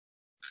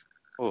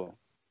 Oh,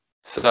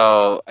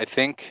 so I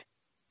think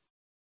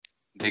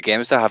the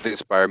games that have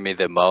inspired me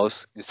the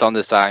most in sound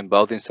design,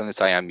 both in sound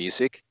design and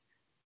music,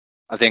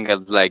 I think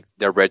like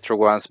the retro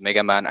ones,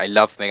 Mega Man. I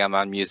love Mega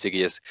Man music.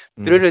 It's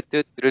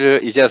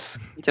just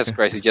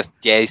crazy, just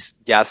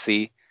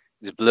jazzy,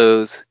 it's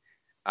blues,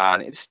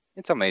 and it's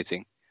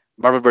amazing.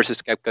 Marvel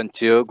vs. Capcom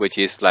 2, which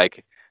is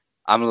like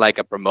I'm like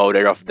a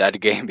promoter of that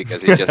game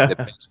because it's just the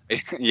best.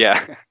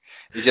 Yeah,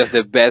 it's just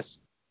the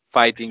best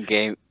fighting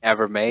game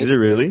ever made. Is it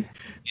really?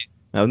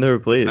 I've never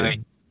played it.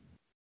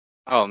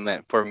 Oh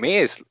man, for me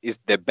it's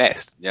the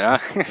best.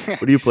 What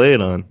do you play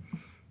it on?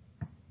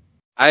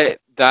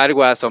 That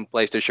was on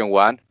PlayStation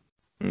 1.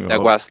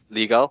 That was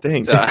legal.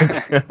 Dang. So,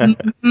 yeah.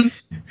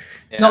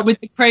 Not with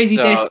the crazy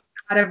disc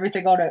that had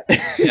everything on it.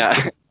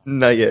 Yeah.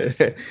 Not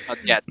yet.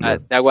 Not yet.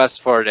 That was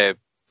for the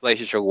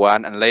PlayStation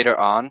 1, and later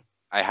on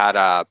I had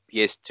a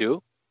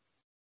PS2,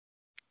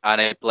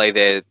 and I played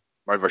the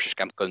Marvel vs.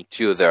 Capcom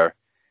 2 there.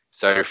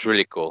 So it's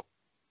really cool.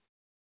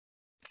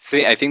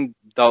 See, I think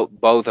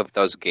both of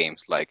those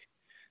games, like,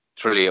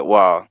 it's really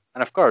wow.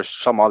 And of course,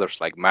 some others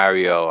like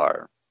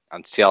Mario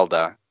and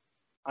Zelda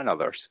and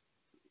others.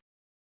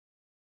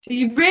 So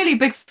you're really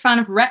big fan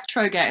of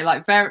retro game,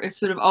 like very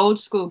sort of old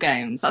school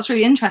games. That's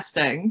really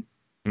interesting.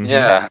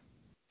 Mm-hmm.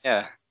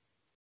 Yeah.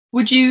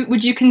 Would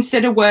you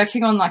consider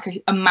working on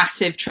like a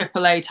massive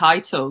AAA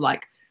title?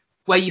 Like,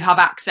 where you have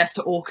access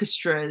to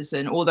orchestras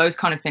and all those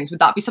kind of things. Would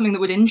that be something that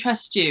would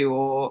interest you,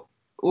 or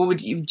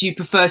do you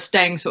prefer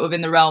staying sort of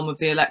in the realm of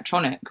the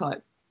electronic?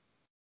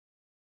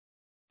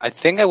 I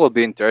think I will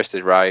be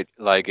interested, right?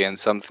 Like in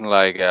something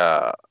like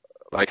Hayao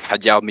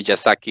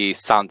Miyazaki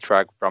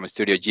soundtrack from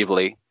Studio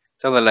Ghibli,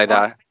 something like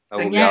that. That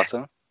would be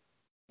awesome.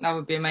 That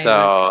would be amazing.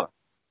 So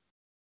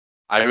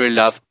I really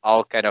love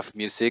all kind of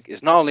music.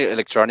 It's not only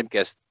electronic,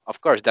 because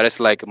of course that is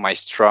like my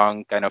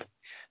strong kind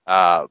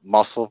of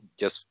muscle,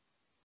 just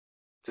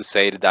to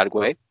say it that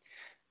way.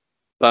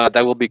 But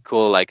that would be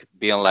cool, like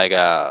being like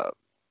a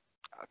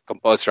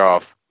composer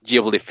of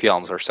Ghibli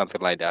films or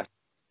something like that.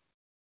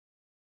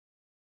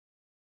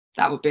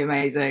 That would be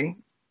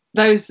amazing.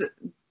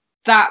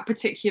 That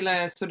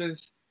particular sort of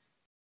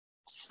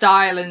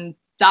style and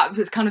that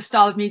kind of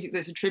style of music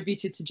that's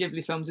attributed to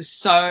Ghibli films is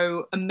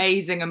so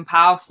amazing and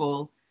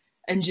powerful,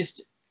 and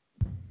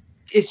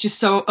it's just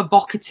so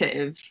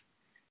evocative.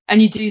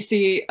 And you do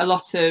see a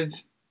lot of,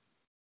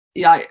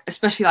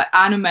 especially like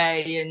anime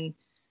and,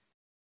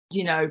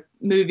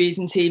 movies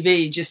and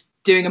TV just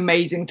doing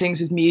amazing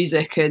things with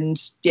music.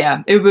 And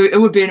it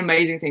would be an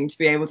amazing thing to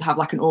be able to have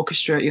like an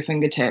orchestra at your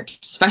fingertips,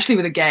 especially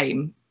with a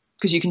game,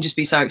 because you can just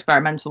be so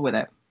experimental with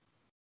it.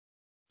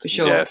 For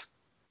sure. Yes.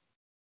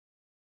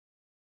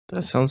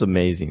 That sounds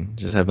amazing.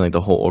 Just having like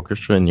the whole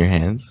orchestra in your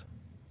hands,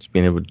 just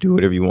being able to do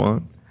whatever you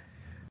want.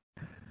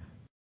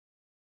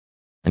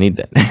 I need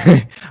that.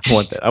 I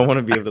want that. I want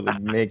to be able to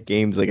make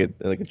games like a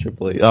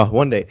AAA. Oh,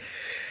 one day.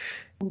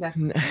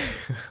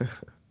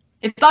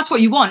 If that's what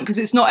you want, because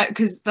it's not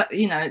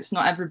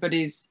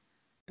everybody's.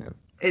 Yeah.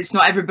 It's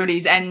not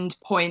everybody's end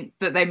point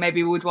that they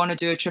maybe would want to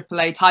do a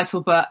AAA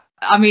title, but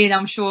I mean,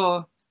 I'm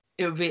sure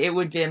it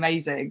would be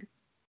amazing.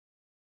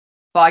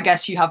 But I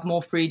guess you have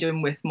more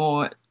freedom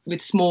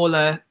with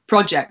smaller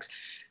projects.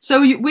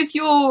 So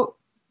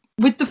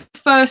with the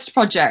first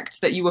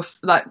project that you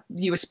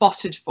were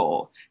spotted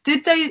for,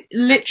 did they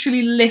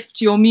literally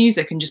lift your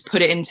music and just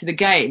put it into the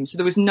game? So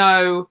there was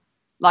no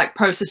like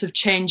process of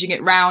changing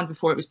it round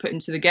before it was put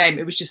into the game.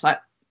 It was just like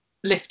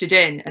lifted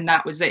in, and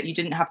that was it. You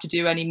didn't have to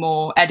do any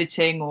more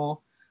editing or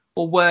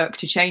work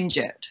to change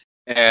it.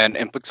 And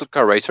in Pixel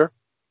Car Racer?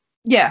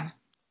 Yeah.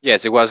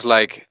 Yes, it was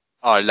like,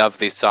 oh, I love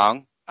this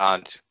song,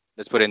 and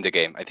let's put it in the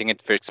game. I think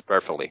it fits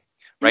perfectly.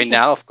 Right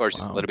now, of course,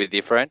 It's a little bit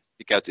different,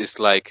 because it's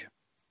like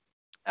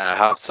I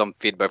have some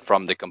feedback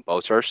from the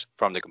composers,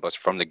 from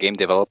the game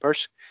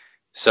developers.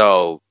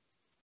 So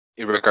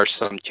it requires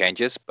some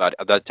changes, but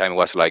at that time it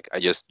was like,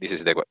 this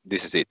is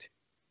it,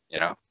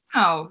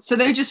 Oh, so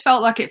they just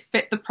felt like it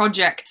fit the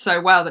project so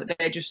well that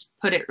they just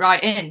put it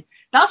right in.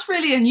 That's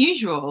really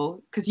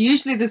unusual, because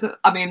usually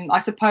I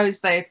suppose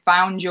they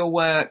found your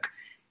work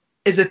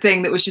as a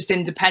thing that was just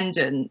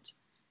independent,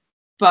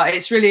 but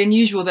it's really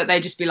unusual that they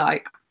just be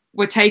like,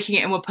 we're taking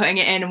it and we're putting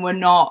it in and we're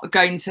not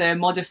going to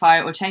modify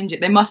it or change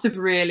it. They must have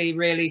really,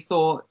 really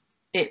thought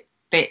it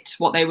fit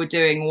what they were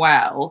doing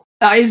well.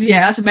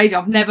 That's amazing.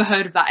 I've never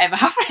heard of that ever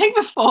happening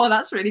before.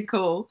 That's really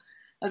cool.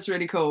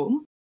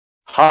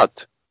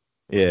 Hot.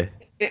 Yeah.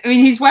 I mean,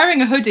 he's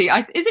wearing a hoodie.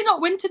 Is it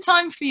not winter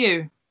time for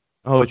you?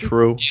 Oh,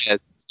 true. Yeah,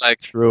 it's like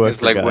true.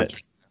 It's like winter.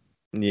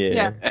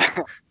 Yeah.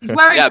 He's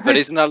wearing. Yeah, but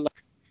it's not like.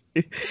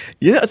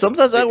 Yeah,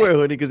 sometimes I wear a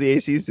hoodie because the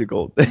AC is too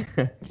cold.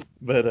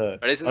 But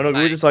it's we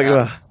were just talking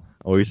about.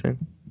 What were you saying?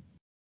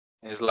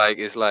 It's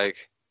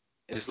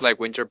like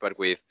winter, but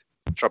with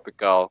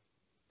tropical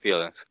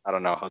feelings. I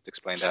don't know how to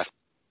explain that.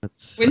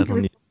 Winter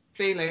with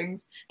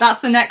feelings.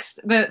 That's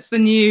the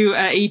new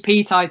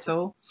EP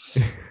title.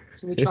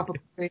 With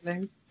tropical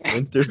feelings.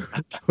 Winter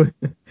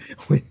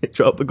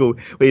tropical.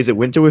 Wait, is it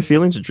winter with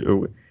feelings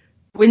or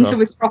winter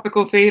with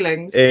tropical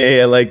feelings? Yeah,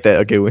 I like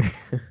that. Okay,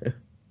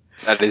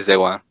 that is the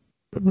one.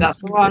 That's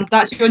the one.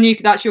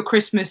 That's your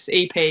Christmas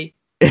EP.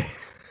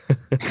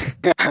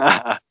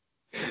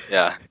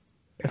 Yeah.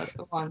 That's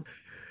the one.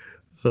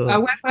 So,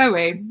 where were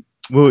we?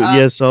 Well,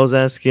 yes, I was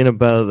asking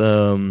about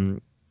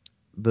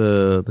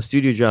the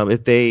studio job.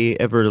 If they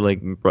ever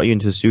like brought you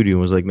into the studio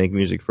and was like, make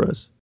music for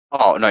us.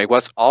 Oh no, it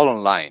was all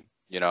online.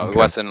 Okay. It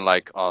wasn't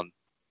like on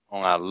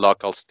a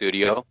local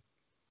studio.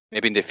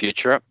 Maybe in the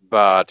future,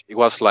 but it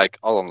was like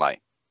all online.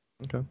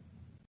 Okay.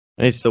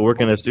 And it's still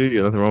working in a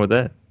studio. Nothing wrong with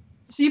that.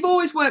 So you've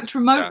always worked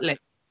remotely,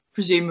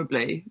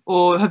 presumably,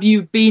 or have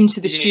you been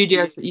to the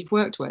studios that you've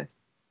worked with?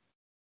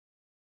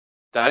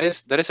 That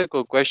is a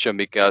good question,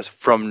 because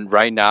from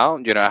right now,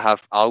 I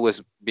have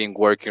always been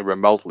working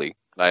remotely,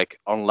 like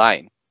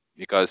online,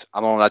 because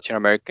I'm on Latin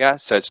America,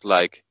 so it's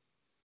like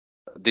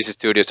these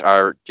studios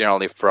are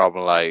generally from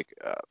like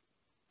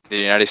the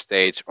United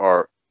States,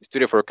 or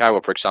Studio for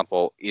Cabo, for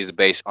example, is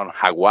based on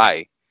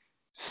Hawaii.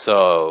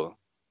 So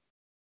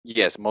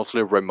yes,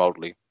 mostly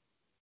remotely.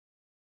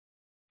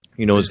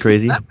 You know what's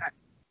crazy? Perfect.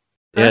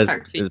 Yeah,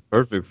 it's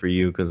perfect for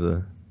you because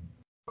of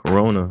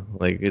Corona.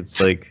 Like it's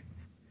like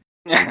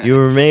you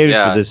were made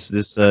for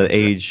this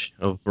age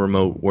of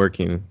remote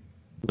working,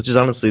 which is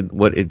honestly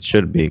what it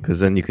should be, because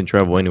then you can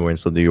travel anywhere and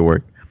still do your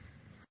work.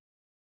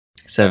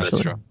 Essentially. Yeah,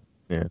 that's true.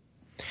 Yeah.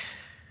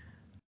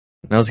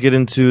 Now let's get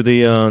into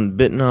the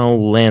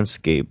BitNow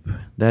landscape.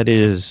 That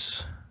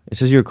is, it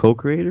says you're a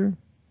co-creator.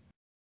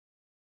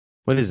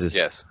 What is this?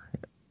 Yes.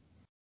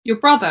 Your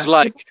brother, It's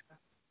like,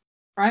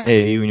 right?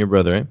 Hey, you and your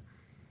brother, right?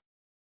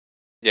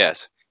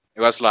 yes,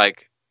 it was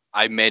like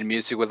I made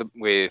music with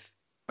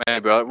my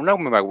brother. Not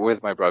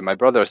with my brother. My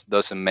brother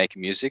doesn't make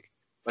music,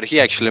 but he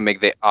actually make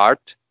the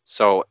art.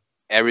 So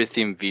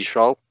everything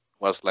visual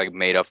was like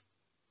made of,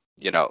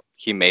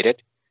 he made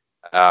it,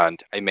 and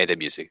I made the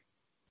music.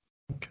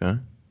 Okay.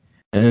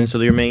 And then, so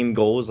your main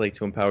goal is like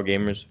to empower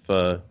gamers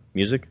with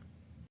music.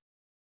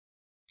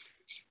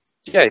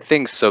 Yeah, I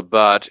think so.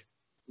 But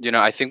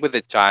I think with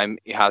the time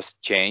it has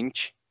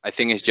changed. I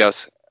think it's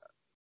just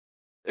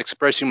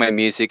expressing my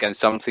music and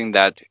something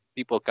that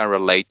people can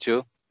relate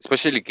to,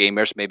 especially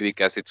gamers, maybe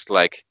because it's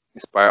like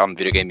inspired on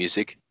video game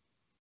music.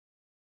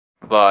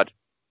 But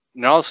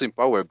not also in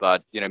power,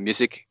 but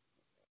music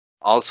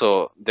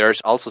also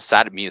there's also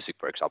sad music,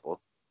 for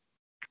example,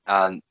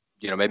 and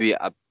maybe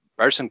a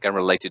person can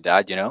relate to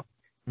that.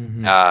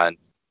 Mm-hmm. And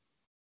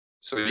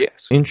so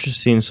yes,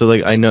 Interesting. So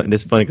like I know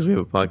it's funny because we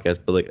have a podcast,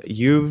 but like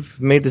you've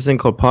made this thing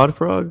called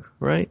Podfrog,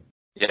 right?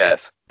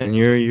 yes, And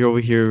you're over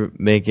here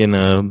making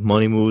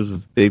money moves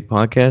with big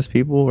podcast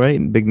people, right?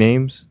 And big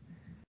names.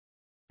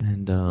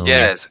 And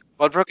yes.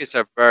 Podrock is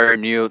a very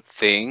new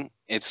thing.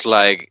 It's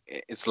like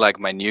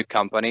my new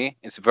company.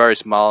 It's very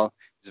small.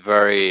 It's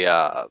very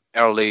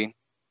early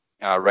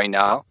right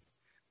now.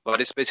 But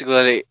it's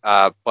basically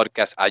a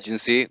podcast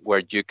agency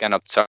where you can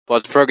outsource.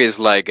 Podfrog is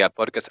like a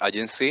podcast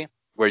agency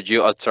where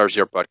you outsource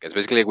your podcast.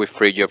 Basically, we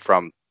free you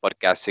from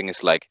podcasting.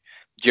 It's like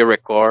you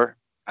record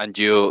and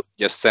you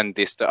just send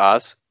this to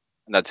us,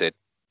 and that's it.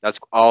 That's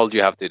all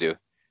you have to do.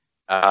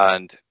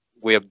 And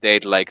we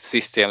update like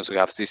systems. We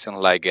have systems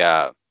like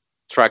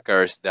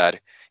trackers that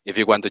if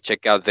you want to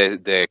check out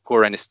the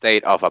current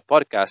state of a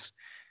podcast,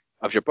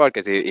 of your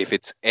podcast, if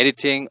it's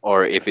editing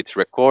or if it's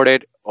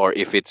recorded or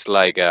if it's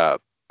like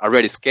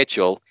already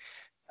scheduled,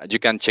 you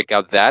can check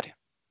out that,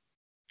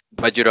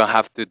 but you don't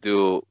have to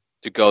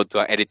go to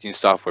an editing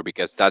software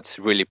because that's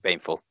really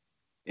painful.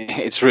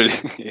 It's really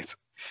it's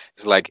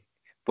like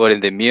putting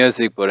the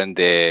music, putting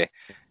the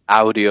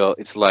audio.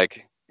 It's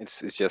like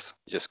it's just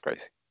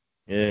crazy.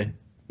 yeah.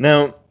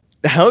 Now,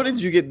 how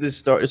did you get this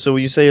start? So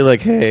you say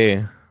like,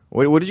 hey,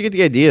 what did you get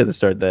the idea to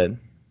start that?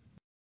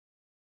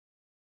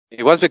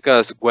 It was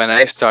because when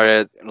I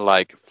started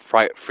like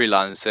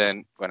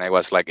freelancing when I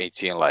was like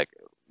 18, like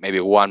maybe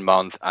 1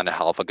 month and a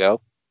half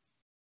ago,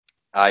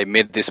 I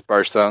met this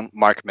person,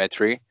 Mark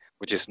Metry,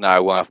 which is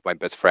now one of my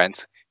best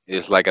friends.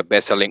 He's like a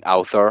best-selling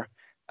author,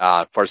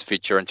 first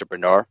feature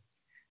entrepreneur,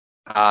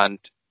 and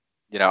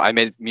I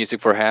made music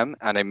for him,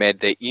 and I made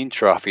the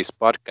intro of his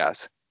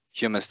podcast.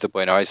 Humans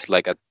 2.0 is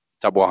like a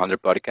top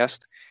 100 podcast,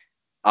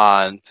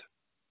 and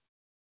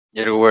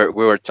we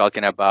were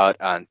talking about,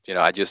 and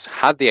I just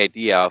had the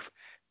idea of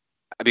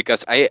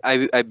because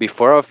I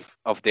before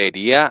of the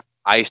idea,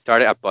 I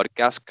started a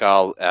podcast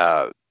called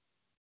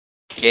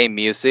Game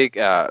Music,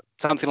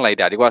 something like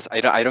that. It was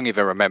I don't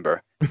even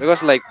remember. It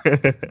was like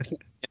it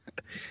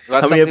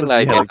was How many something episodes you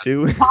like had? Like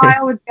two?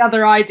 Pile with the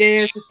other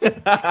ideas.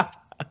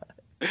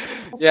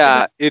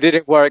 yeah, it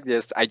didn't work.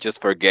 I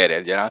just forget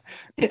it.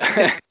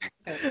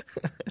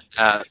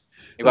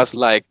 It was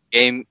like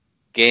game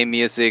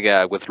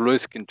music with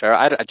Luis Quintero.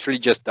 I actually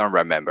just don't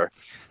remember,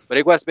 but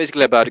it was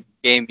basically about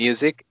game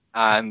music.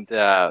 And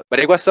but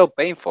it was so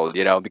painful,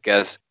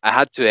 because I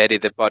had to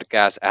edit the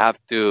podcast. I have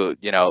to,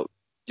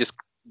 just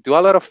do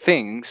a lot of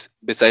things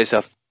besides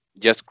of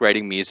just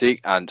creating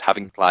music and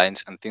having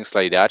clients and things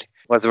like that. It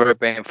was very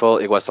painful.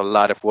 It was a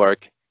lot of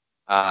work,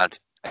 and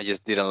I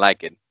just didn't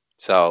like it.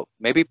 So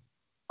maybe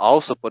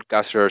also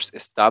podcasters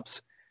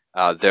stops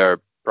their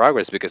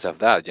progress because of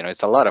that.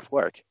 It's a lot of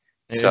work.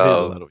 It is a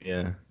So little,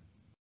 yeah.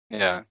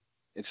 yeah,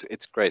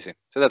 it's crazy.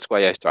 So that's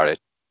why I started.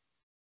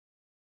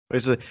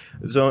 Wait,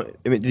 so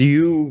I mean, do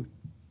you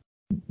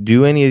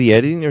do any of the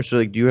editing, or so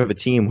like do you have a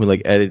team who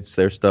like edits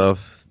their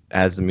stuff,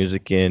 adds the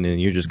music in,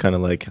 and you're just kind of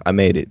like, I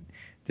made it.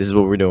 This is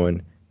what we're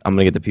doing. I'm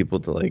gonna get the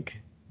people to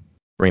like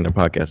bring their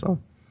podcast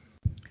on.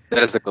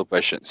 That is a good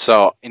question.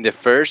 So in the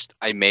first,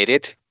 I made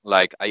it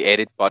like I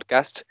edited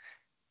podcast,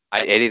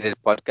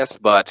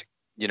 but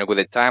with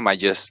the time, I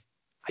just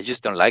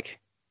don't like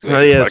to Oh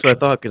edit yeah, that's what I podcast.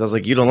 thought. Because I was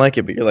like, you don't like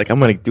it, but you're like, I'm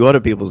gonna do other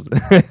people's.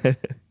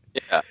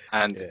 Yeah,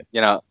 and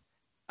Yeah.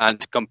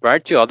 and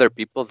compared to other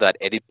people that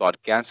edit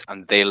podcasts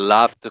and they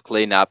love to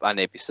clean up an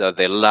episode,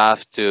 they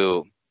love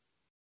to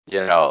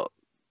you know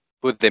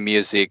put the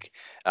music,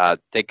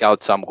 take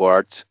out some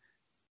words.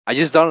 I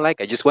just don't like.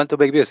 I just want to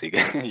make music,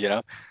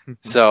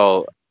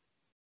 So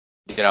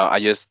I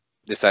just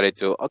decided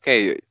to,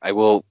 okay, I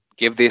will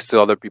give this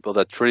to other people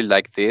that truly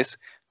like this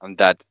and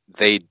that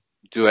they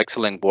do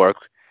excellent work,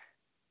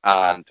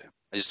 and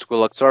I just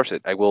will outsource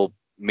it. I will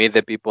meet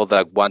the people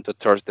that want to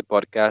outsource the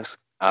podcast,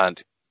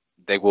 and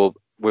they will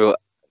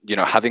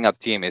having a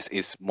team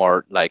is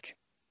more like,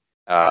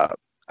 uh,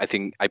 I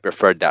think I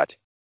prefer that.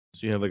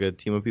 So you have like a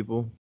team of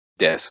people.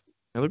 Yes.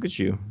 Now look at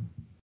you.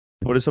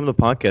 What are some of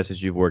the podcasts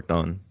that you've worked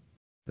on?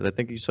 'Cause I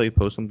think you saw you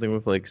post something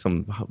with like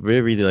some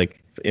very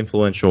like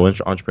influential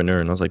entrepreneur,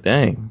 and I was like,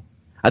 dang.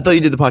 I thought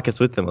you did the podcast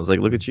with them. I was like,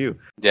 look at you.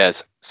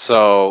 Yes.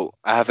 So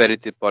I have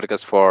edited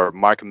podcast for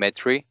Mark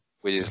Metry,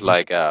 which is Mhm.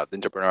 like the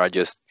entrepreneur I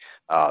just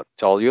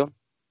told you.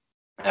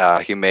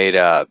 He made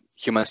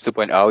Humans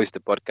 2.0 is the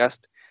podcast.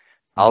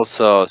 Mhm.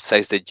 Also,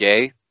 Says the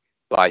J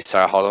by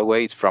Sarah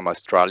Holloway. It's from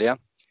Australia.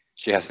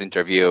 She has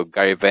interviewed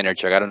Gary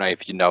Vaynerchuk. I don't know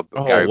if you know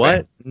Oh, Gary Vaynerchuk.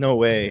 what? No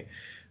way.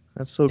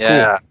 That's so cool.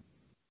 Yeah,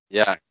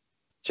 yeah.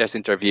 Just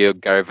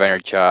interviewed Gary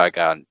Vaynerchuk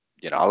and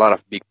a lot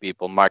of big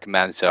people. Mark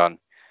Manson,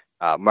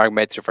 Mark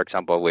Metzer, for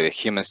example, with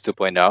Humans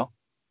 2.0.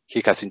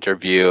 He has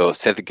interviewed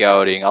Seth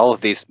Godin, all of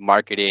these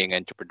marketing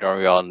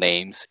entrepreneurial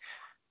names,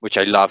 which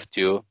I love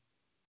too.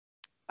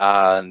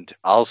 And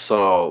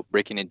also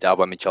Breaking It Down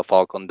by Mitchell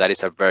Falcon. That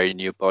is a very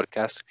new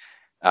podcast,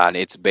 and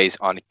it's based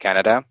on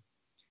Canada,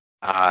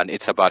 and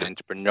it's about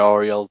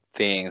entrepreneurial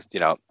things,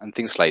 and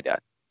things like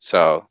that.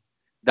 So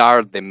that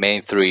are the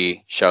main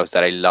three shows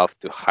that I love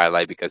to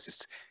highlight because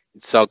it's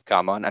so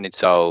common and it's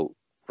so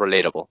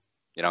relatable.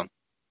 You know.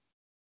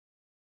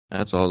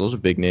 That's all. Those are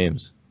big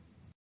names.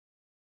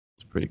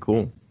 It's pretty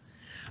cool.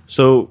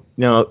 So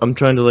now I'm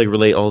trying to like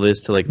relate all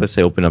this to like let's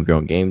say open up your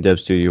own game dev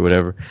studio or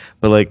whatever.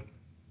 But like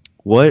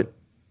what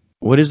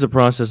what is the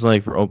process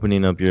like for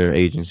opening up your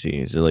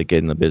agency? Is it like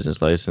getting a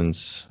business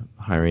license,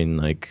 hiring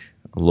like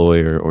a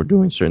lawyer or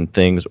doing certain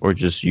things or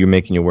just you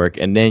making your work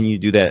and then you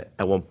do that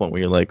at one point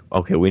where you're like,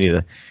 okay, we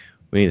need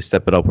to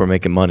step it up, we're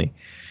making money.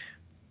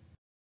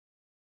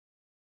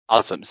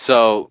 Awesome.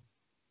 So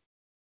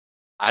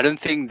I don't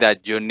think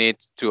that you need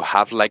to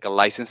have like a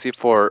licensing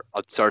for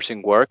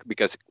outsourcing work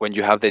because when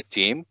you have the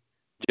team,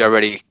 you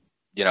already,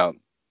 you know,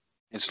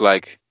 it's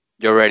like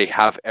you already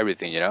have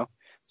everything.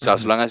 So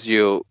as Hmm. long as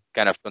you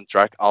kind of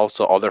contract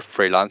also other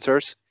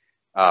freelancers,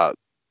 uh,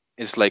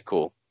 it's like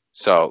cool.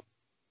 So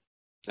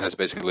that's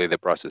basically the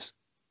process.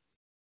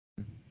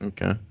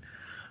 Okay.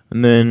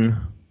 And then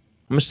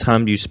how much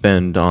time do you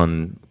spend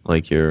on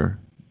like your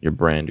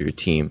brand or your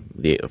team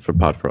for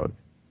Podfrog?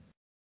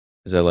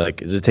 Is that like,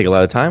 does it take a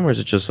lot of time, or is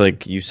it just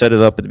like you set it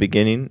up at the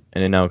beginning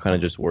and it now kind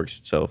of just works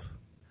itself?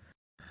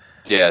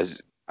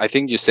 Yes, I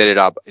think you set it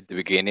up at the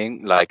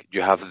beginning, like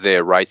you have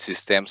the right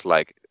systems,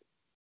 like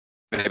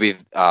maybe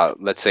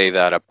let's say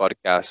that a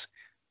podcast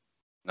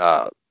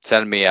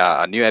send me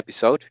a new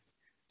episode.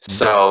 Mhm.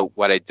 So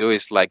what I do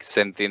is like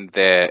sending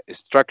the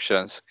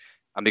instructions,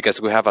 and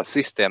because we have a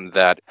system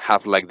that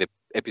have like the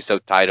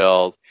episode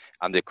title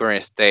and the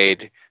current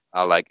state,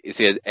 like is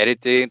it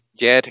edited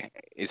yet?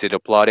 Is it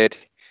uploaded?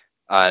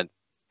 And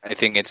I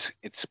think it's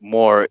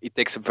more. It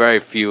takes very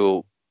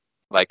few,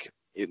 like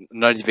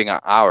not even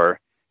an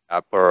hour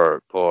per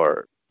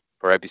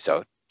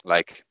episode.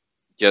 Like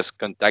just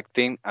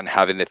contacting and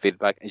having the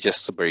feedback is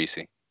just super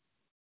easy.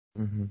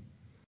 Hmm.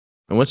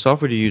 And what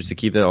software do you use to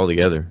keep that all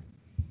together?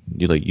 Do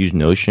you like use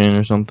Notion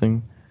or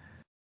something?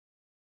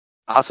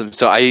 Awesome.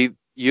 So I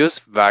use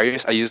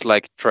various. I use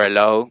like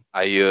Trello.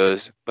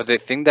 But the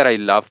thing that I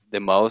love the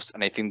most,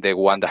 and I think the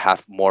one that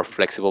have more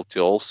flexible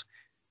tools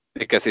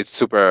because it's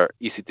super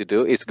easy to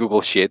do, is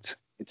Google Sheets.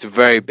 It's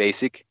very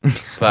basic,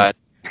 but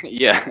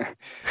yeah,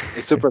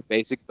 it's super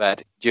basic.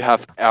 But you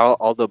have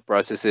all the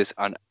processes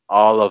and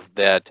all of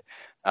that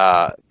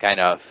kind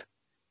of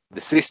the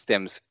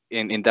systems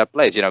in that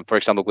place. For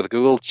example, with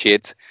Google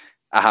Sheets,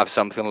 I have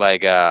something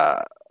like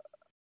a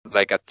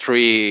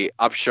three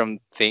option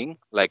thing,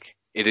 like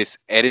it is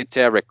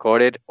edited,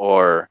 recorded,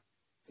 or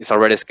it's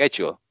already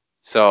scheduled.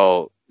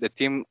 So the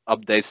team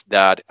updates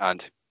that,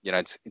 and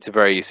it's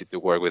very easy to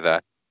work with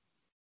that.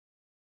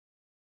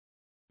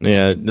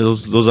 Yeah,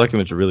 those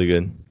documents are really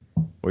good.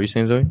 What were you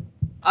saying, Zoe?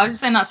 I was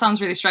just saying that sounds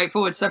really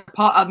straightforward. So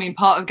part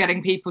of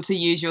getting people to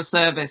use your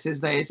service is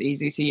that it's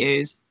easy to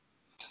use.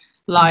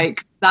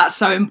 Like that's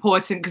so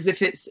important because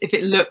if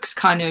it looks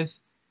kind of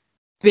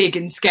big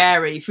and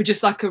scary for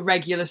just like a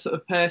regular sort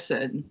of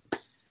person,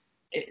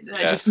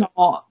 Yes.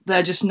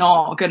 they're just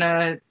not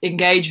gonna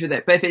engage with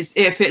it. But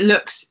if it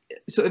looks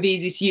sort of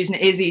easy to use and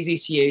it is easy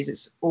to use,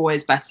 it's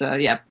always better.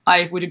 Yeah,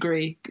 I would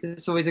agree.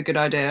 It's always a good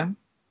idea.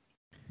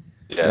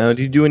 Yes.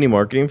 Do you do any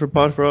marketing for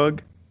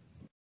Podfrog?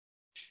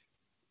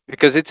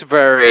 Because it's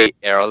very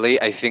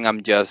early, I think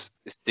I'm just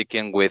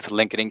sticking with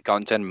LinkedIn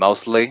content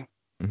mostly.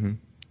 Hmm.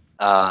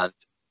 And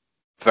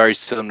very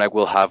soon I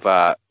will have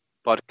a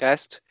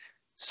podcast.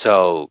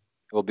 So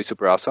it will be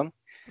super awesome.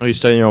 Oh, you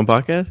starting your own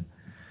podcast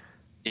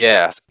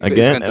Yes. It's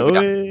again? going to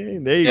Oh, be, hey,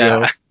 there you yeah.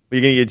 go.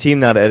 You're gonna get your team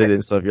now to edit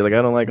and stuff. You're like,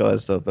 I don't like all that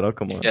stuff, but oh,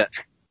 come on. Yeah.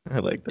 I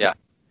like that. Yeah.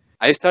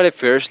 I started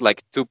first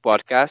like two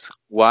podcasts,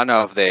 one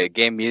of the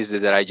game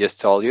music that I just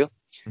told you,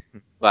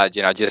 but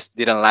I just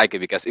didn't like it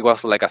because it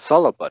was like a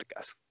solo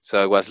podcast.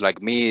 So it was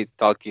like me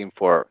talking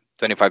for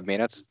 25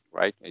 minutes,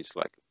 right? It's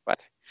like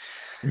what?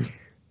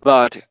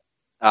 But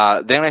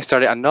then I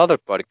started another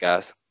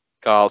podcast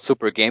called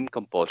Super Game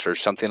Composer,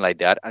 something like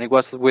that, and it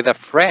was with a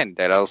friend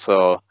that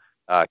also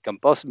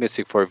composed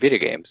music for video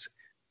games.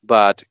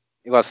 But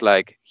it was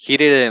like he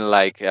didn't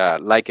like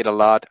it a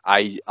lot.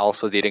 I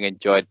also didn't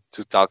enjoy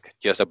to talk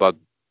just about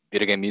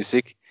video game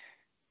music,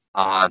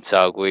 and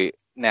so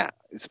nah,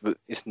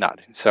 it's not.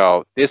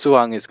 So this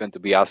one is going to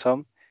be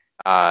awesome.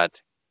 Uh,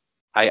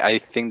 I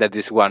think that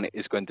this one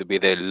is going to be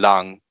the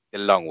long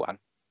one.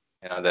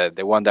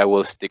 The one that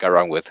will stick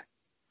around with.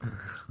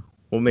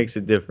 What makes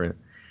it different?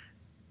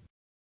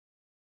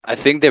 I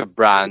think the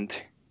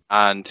brand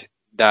and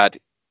that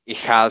it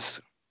has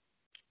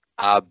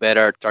a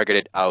better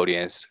targeted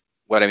audience.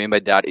 What I mean by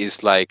that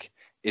is like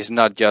it's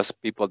not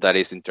just people that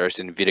is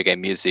interested in video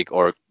game music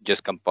or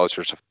just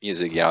composers of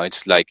music.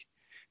 It's like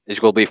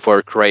this will be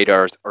for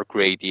creators or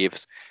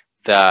creatives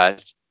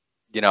that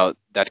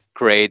that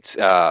creates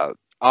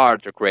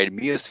art or create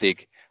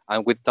music.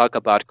 And we talk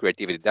about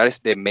creativity. That is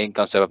the main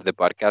concept of the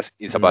podcast.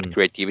 Is about Mm,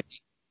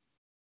 creativity,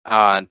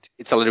 and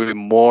it's a little bit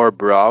more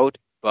broad,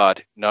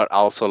 but not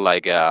also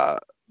like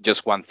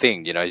just one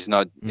thing. It's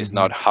not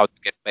hmm. how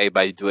to get paid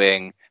by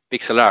doing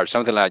pixel art,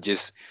 something like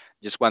just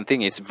one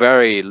thing. It's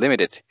very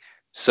limited.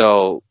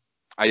 So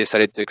I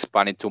decided to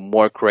expand it to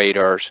more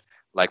creators,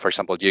 like for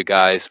example you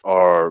guys,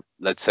 or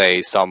let's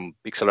say some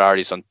pixel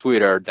artists on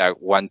Twitter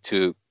that want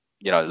to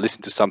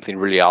listen to something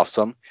really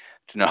awesome,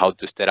 to know how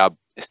to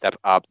step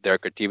up their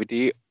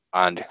creativity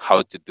and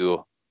how to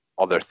do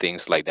other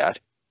things like that.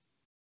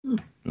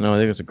 No, I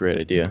think it's a great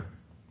idea.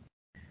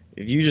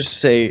 If you just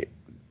say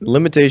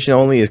limitation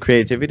only is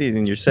creativity,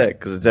 then you're set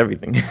because it's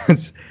everything.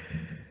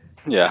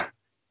 Yeah.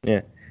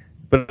 Yeah,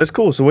 but it's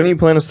cool. So when do you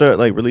plan to start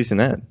like releasing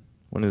that?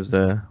 When is what's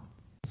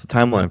the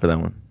timeline for that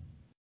one?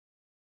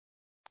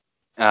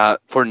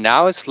 For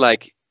now, it's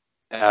like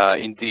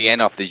in the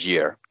end of the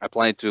year. I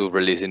plan to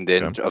release in the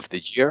Okay. end of the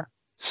year,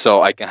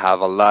 so I can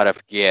have a lot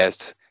of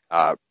guests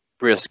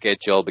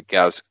pre-scheduled.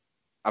 Because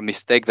a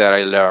mistake that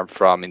I learned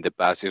from in the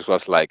past is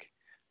was like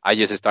I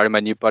just started my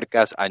new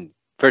podcast and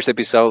first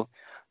episode,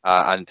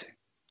 and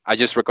I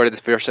just recorded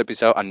the first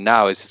episode, and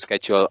now it's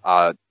scheduled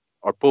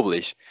or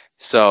published.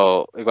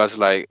 So it was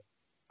like,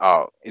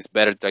 oh, it's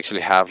better to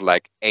actually have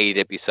like 8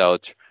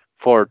 episodes,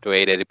 4 to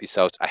 8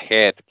 episodes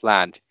ahead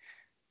planned,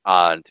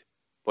 and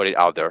put it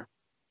out there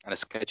and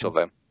schedule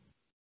them.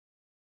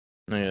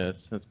 Oh, yeah,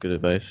 that's good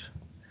advice.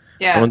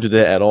 I Yeah. don't do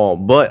that at all.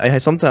 But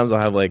sometimes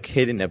I have like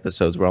hidden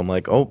episodes where I'm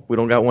like, oh, we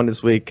don't got one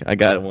this week. I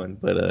got one,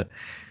 but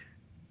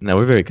no,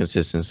 we're very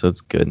consistent, so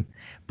it's good.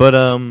 But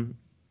I'm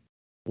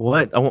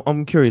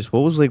curious.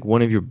 What was like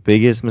one of your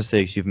biggest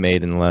mistakes you've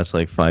made in the last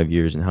like 5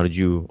 years, and how did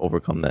you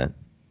overcome that?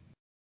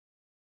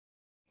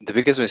 The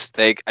biggest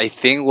mistake I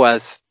think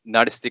was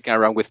not sticking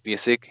around with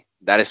music.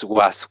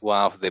 Was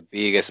one of the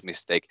biggest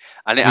mistake.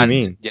 And What do you and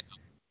mean? yeah,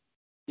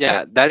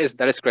 yeah, that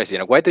is crazy.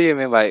 What do you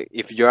mean by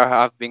if you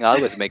have been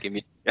always making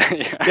music?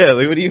 Yeah, Yeah,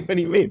 like what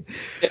do you mean?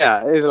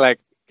 yeah, it's like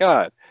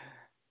God.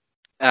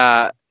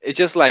 It's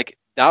just like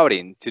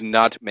doubting to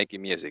not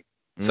making music.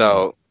 Mm.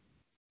 So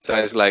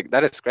it's like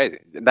that is crazy.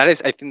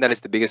 I think that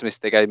is the biggest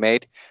mistake I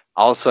made.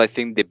 Also, I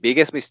think the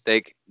biggest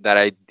mistake that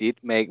I did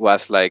make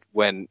was like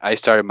when I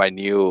started my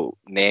new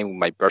name,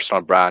 my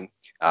personal brand,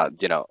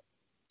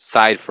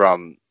 aside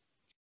from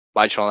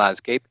Vital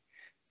Landscape,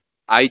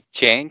 I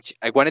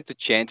wanted to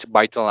change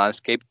Vital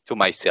Landscape to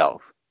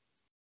myself.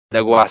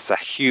 That Mhm. was a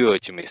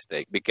huge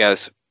mistake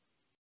because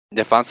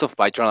the fans of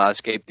Vital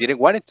Landscape didn't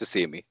want it to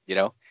see me,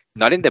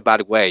 not in the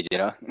bad way,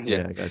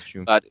 Yeah, I got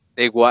you. but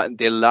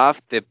they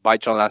love the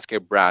Vital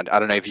Landscape brand. I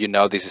don't know if you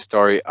know this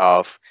story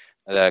of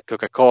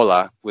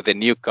Coca-Cola with the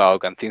new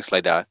Coke and things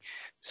like that.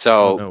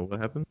 Oh So no, what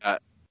happened? uh,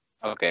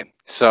 okay,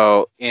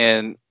 so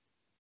in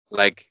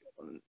like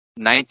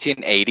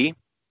 1980,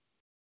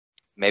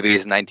 maybe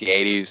it's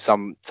 1980,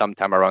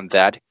 sometime around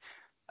that,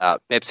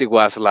 Pepsi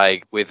was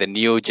like with the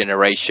new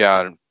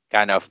generation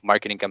kind of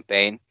marketing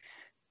campaign,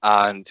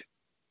 and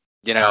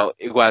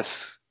it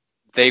was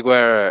they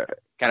were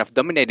kind of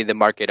dominating the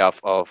market of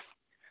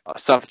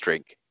soft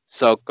drink.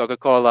 So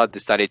Coca-Cola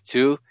decided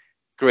to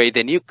create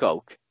the new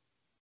Coke.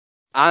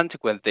 And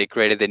when they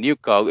created the new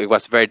Coke, it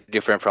was very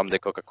different from the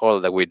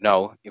Coca-Cola that we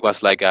know. It was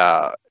like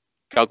a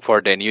Coke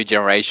for the new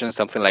generation,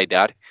 something like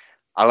that.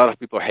 A lot of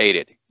people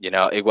hated.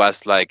 It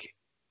was like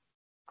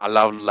a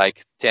lot,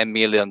 like $10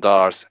 million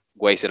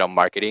wasted on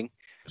marketing.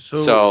 So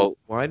So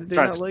why did they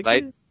not like translate,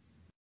 it?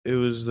 It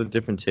was a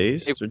different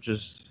it, taste, or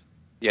just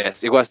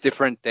yes, it was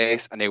different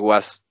taste, and it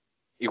was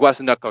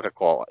not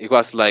Coca-Cola. It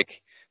was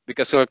like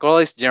because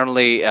Coca-Cola is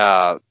generally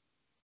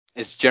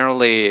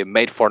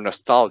made for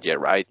nostalgia,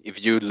 right?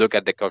 If you look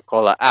at the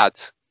Coca-Cola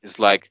ads, it's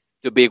like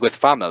to be with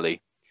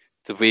family,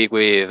 to be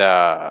with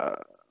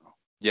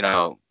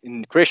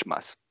in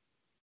Christmas.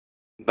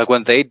 But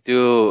when they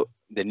do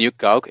the new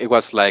Coke, it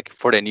was like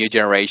for the new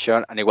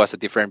generation, and it was a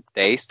different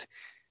taste,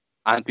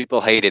 and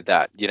people hated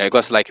that. It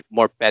was like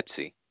more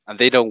Pepsi, and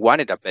they don't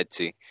want it a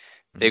Pepsi.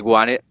 They Mhm.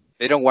 want it.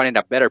 They don't want it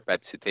a better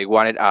Pepsi. They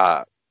wanted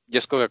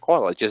just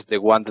Coca-Cola, just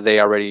the one that they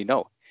already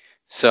know.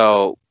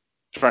 So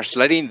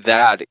translating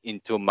that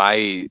into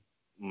my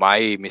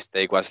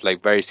mistake was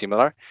like very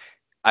similar.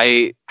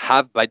 I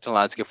have Vital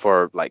Landscape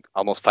for like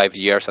almost 5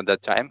 years at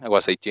that time. I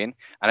was 18,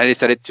 and I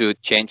decided to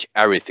change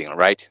everything,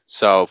 right?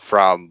 So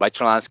from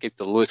Vital Landscape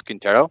to Luis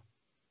Quintero,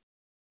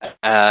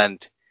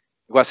 and it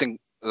wasn't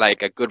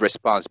like a good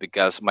response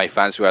because my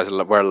fans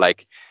were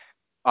like,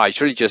 I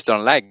actually just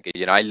don't like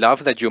it. I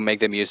love that you make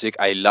the music.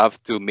 I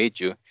love to meet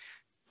you,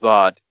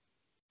 but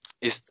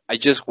I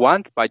just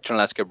want Bytron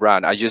Landscape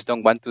Brown. I just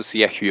don't want to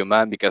see a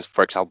human because,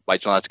 for example,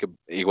 Bytron Landscape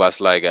it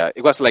was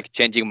like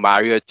changing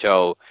Mario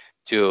to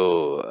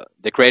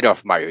the creator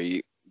of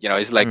Mario.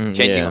 It's like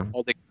changing Yeah.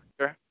 all the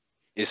character.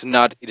 It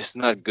is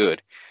not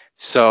good.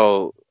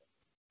 So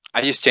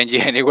I just changed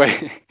it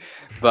anyway,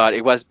 but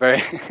it was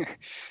very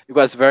it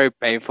was very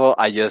painful.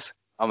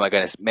 Oh my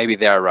goodness, maybe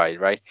they are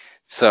right?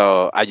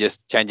 So I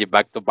just changed it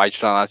back to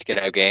Bytron Landscape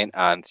again,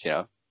 and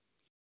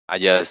I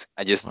just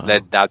Wow.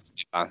 let that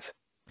bounce.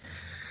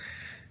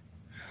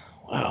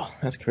 Wow,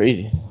 that's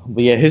crazy.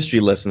 But yeah,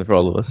 history lesson for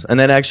all of us. And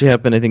that actually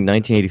happened, I think,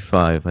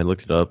 1985. I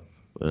looked it up.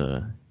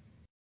 It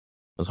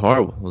was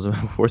horrible. It was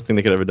the worst thing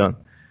they could ever done.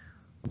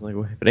 I was like,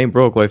 "Well, if it ain't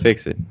broke, why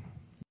fix it?"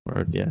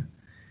 Or yeah.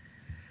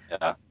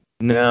 Yeah.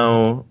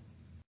 Now,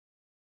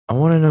 I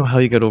want to know how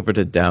you got over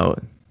the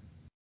doubt.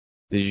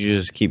 Did you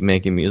just keep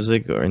making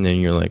music, or and then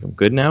you're like, I'm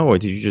good now, or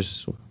did you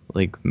just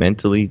like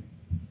mentally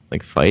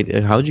like fight?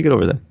 How did you get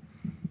over that?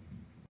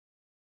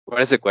 What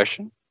is the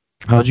question?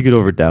 How did you get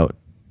over doubt?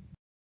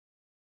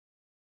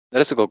 That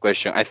is a good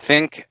question. I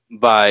think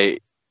by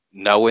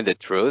knowing the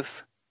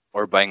truth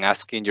or by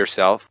asking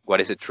yourself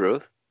what is the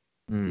truth.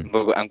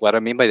 Mm. And what I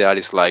mean by that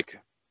is like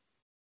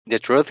the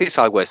truth is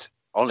always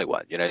only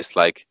one. It's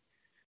like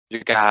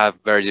you can have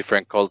very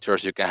different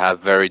cultures, you can have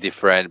very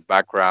different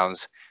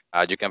backgrounds,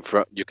 you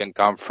can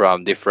come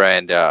from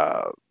different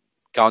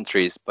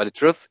countries, but the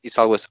truth is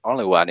always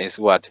only one. Is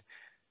what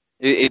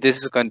this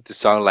is going to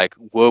sound like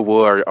woo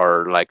woo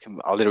or like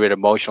a little bit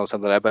emotional,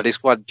 something like that, but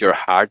it's what your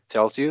heart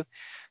tells you.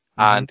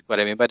 Mm-hmm. And what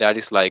I mean by that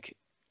is like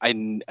I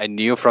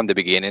knew from the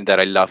beginning that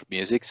I love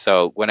music.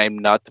 So when I'm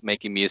not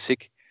making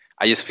music,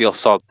 I just feel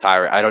so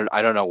tired.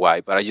 I don't know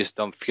why, but I just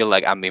don't feel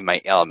like I'm in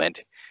my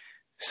element.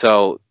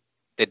 So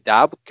the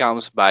doubt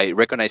comes by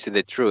recognizing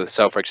the truth.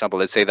 So for example,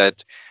 let's say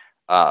that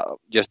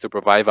just to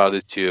provide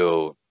value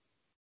to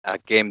a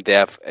game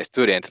dev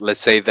student, let's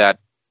say that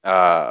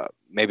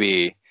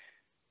maybe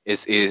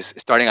is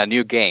starting a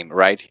new game,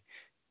 right?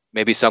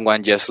 Maybe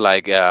someone just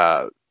like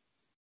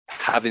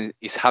having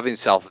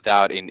self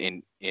doubt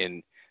in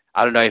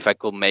I don't know if I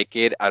could make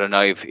it. I don't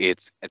know if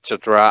it's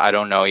etc. I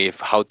don't know if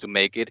how to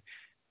make it.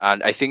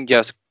 And I think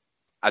just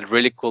a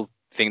really cool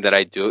thing that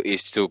I do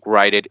is to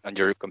write it on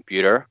your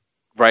computer.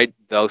 Write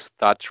those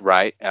thoughts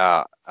right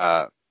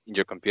in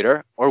your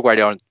computer or write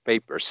it on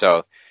paper.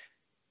 So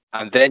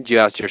and then you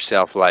ask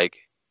yourself like,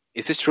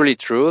 is this truly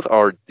truth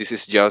or this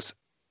is just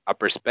a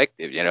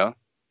perspective?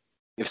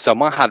 If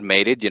someone had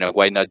made it,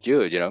 why not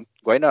you?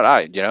 Why not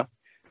I?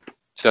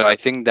 So I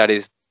think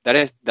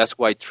that's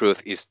why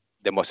truth is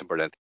the most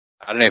important.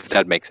 I don't know if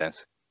that makes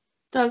sense.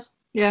 Does,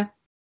 yeah.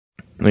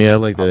 Yeah, I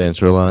like that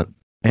answer a lot.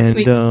 And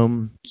Wait. what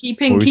were you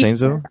saying, Keeping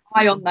Zoe? an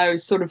eye on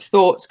those sort of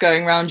thoughts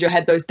going around your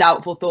head, those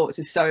doubtful thoughts,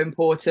 is so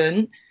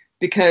important,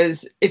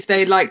 because if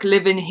they like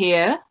live in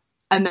here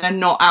and they're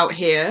not out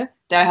here,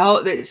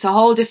 it's a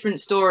whole different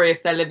story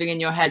if they're living in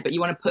your head, but you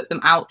want to put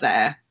them out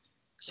there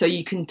so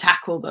you can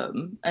tackle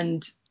them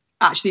and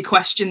actually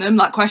question them.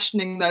 Like,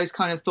 questioning those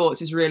kind of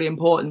thoughts is really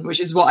important, which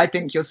is what I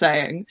think you're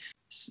saying.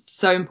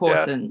 So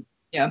important.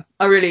 Yeah,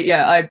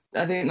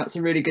 I think that's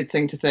a really good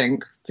thing to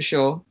think, for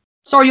sure.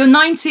 Sorry, you're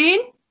 19?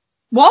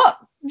 What?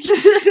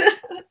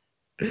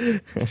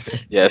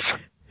 Yes.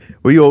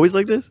 Were you always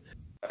like this?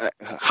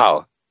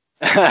 How?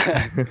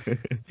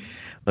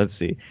 Let's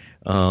see.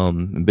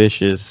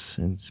 Ambitious,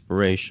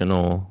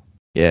 inspirational.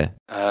 Yeah.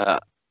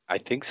 I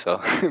think so,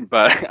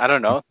 but I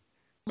don't know.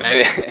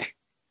 Maybe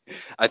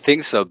I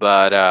think so,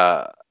 but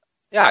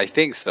yeah, I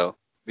think so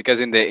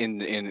because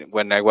in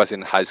when I was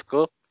in high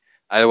school,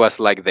 I was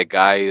like the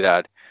guy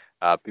that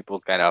people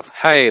kind of,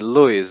 hey,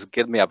 Luis,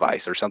 get me a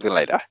vice or something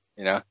like that,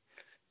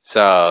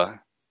 So,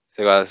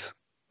 so it was,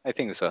 I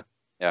think so.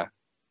 Yeah.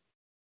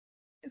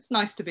 It's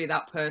nice to be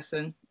that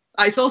person.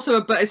 It's also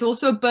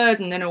a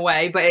burden in a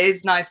way, but it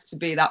is nice to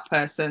be that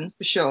person,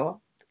 for sure.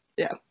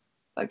 Yeah,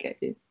 I get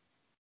you.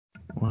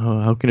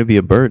 Well, how can it be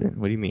a burden?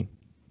 What do you mean?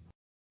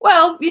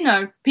 Well,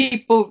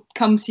 people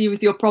come to you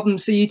with your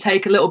problems, so you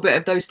take a little bit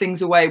of those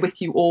things away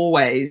with you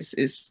always,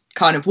 is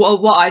kind of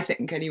what I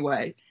think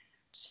anyway.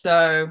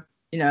 So,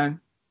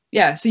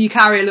 yeah, so you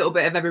carry a little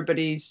bit of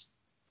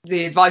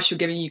the advice you're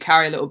giving, you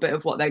carry a little bit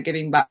of what they're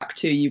giving back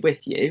to you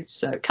with you.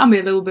 So it can be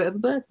a little bit of a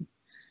burden.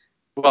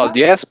 Well,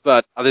 yes,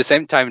 but at the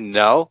same time,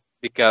 no,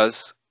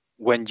 because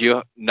when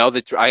you know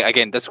the truth,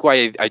 again, that's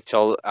why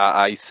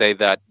I say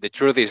that the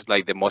truth is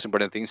like the most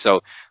important thing.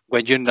 So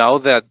when you know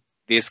that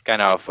these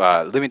kind of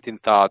limiting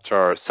thoughts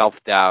or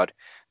self doubt,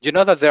 you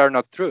know that they are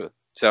not true.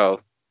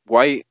 So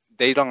why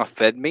they don't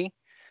affect me?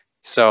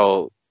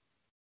 So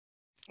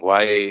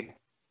why?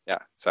 Yeah.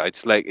 So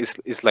it's like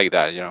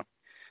that.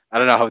 I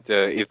don't know how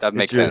to if that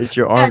makes It's sense.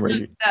 your Yeah, armor.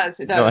 it does.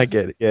 It does. No, I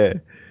get it. Yeah.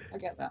 I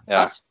get that.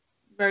 Yeah. That's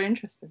very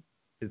interesting.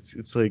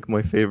 It's like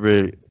my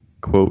favorite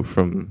quote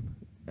from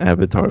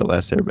Avatar: The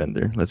Last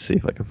Airbender. Let's see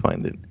if I can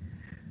find it.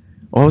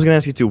 Oh, I was gonna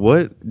ask you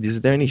too.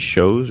 Is there any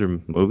shows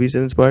or movies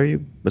that inspire you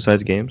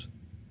besides games?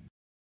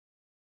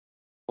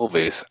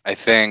 Movies. I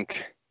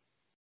think.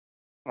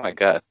 Oh my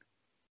God.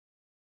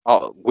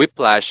 Oh,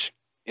 Whiplash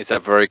is a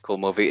very cool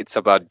movie. It's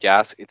about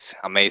jazz. It's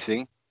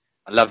amazing.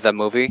 I love that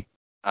movie.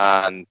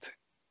 And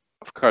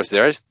of course,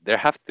 there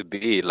have to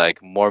be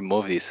like more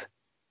movies.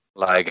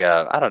 Like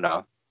I don't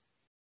know,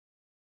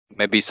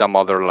 maybe some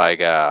other like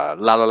La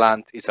La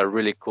Land is a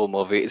really cool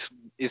movie.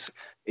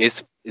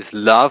 It's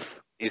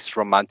love. It's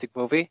romantic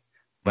movie,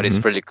 but Hmm.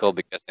 it's really cool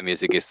because the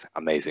music is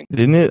amazing.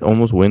 Didn't it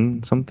almost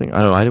win something?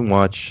 I don't. I didn't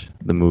watch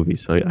the movie,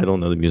 so I don't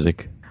know the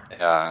music.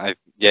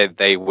 Yeah,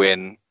 they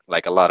win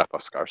like a lot of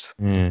Oscars.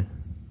 Yeah.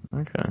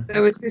 Okay.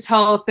 There was this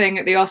whole thing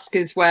at the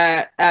Oscars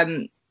where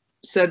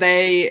so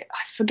I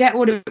forget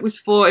what it was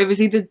for. It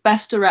was either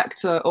best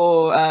director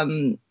or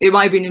it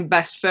might have been in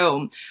best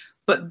film,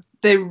 but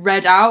they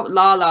read out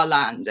La La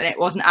Land and it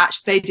wasn't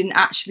actually, they didn't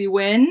actually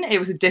win. It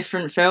was a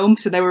different film,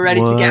 so they were ready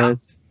to get What?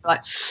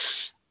 like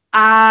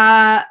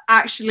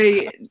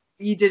actually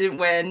you didn't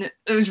win.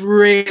 It was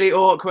really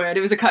awkward.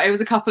 It was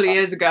a couple of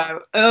years ago.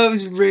 Oh, it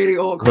was really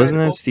awkward. Wasn't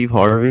that Steve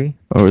Harvey,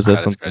 or was that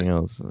That's something crazy.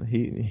 else?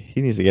 He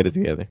needs to get it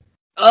together.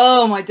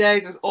 Oh my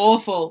days, it was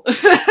awful.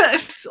 It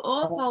was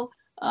awful.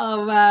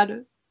 Oh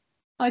man,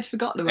 I'd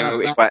forgotten I about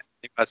mean, that.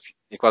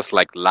 it was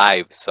like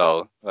live, so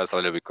it was a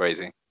little bit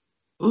crazy.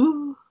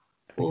 Ooh,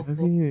 How awful.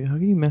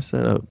 can you mess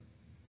that up?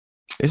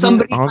 Isn't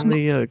Somebody it on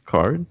the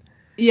card?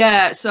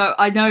 Yeah, so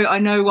I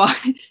know why.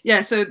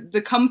 Yeah, so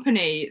the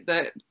company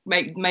that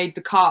made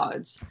the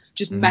cards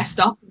just Mhm. messed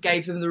up and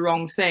gave them the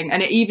wrong thing,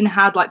 and it even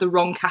had like the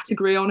wrong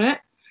category on it,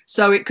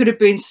 so it could have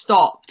been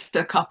stopped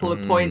a couple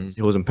of points.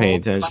 He wasn't paying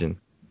before. attention.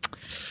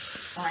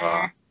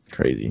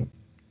 Crazy.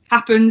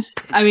 Happens.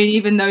 I mean,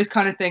 even those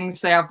kind of things,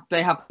 they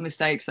have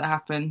mistakes that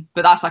happen,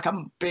 but that's like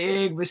a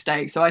big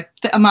mistake. So I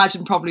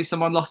imagine probably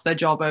someone lost their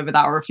job over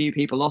that, or a few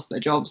people lost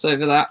their jobs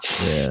over that.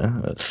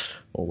 Yeah.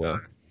 Oh well.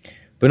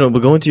 But no, but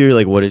going to your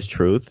like what is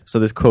truth? So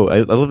this quote, I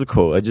love the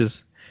quote. It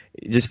just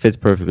fits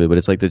perfectly, but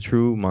it's like the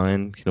true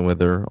mind can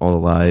weather all the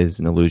lies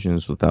and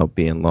illusions without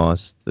being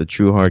lost. The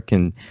true heart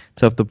can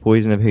tough the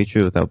poison of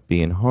hatred without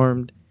being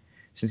harmed.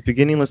 Since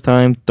beginningless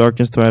time,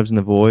 darkness thrives in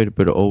the void,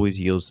 but it always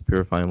yields to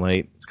purifying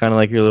light. It's kind of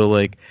like your little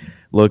like,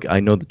 look,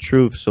 I know the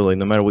truth, so like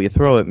no matter what you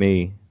throw at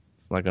me,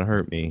 it's not gonna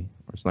hurt me,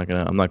 or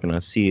I'm not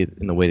gonna see it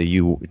in the way that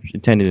you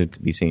intended it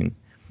to be seen,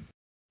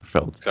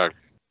 felt. Exactly.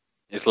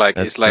 It's like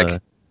That's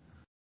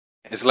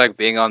it's like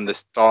being on the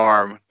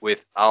storm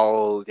with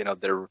all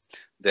the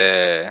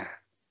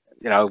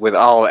with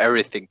all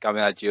everything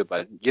coming at you,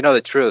 but you know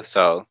the truth,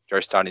 so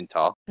you're standing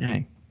tall.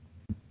 dang,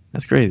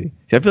 that's crazy.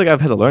 See, I feel like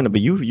I've had to learn it,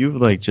 but you've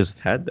like just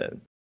had that.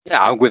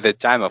 Yeah, and with the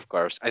time, of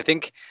course. I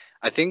think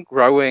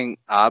growing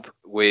up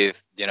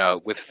with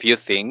with few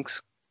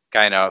things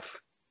kind of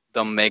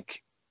don't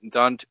make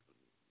don't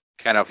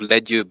kind of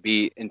let you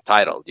be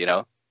entitled.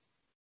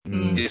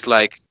 Mm. It's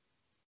like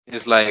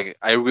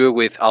I grew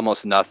with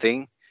almost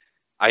nothing.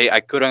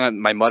 I couldn't.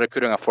 My mother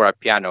couldn't afford a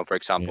piano, for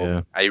example.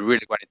 Yeah. I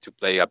really wanted to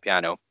play a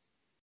piano.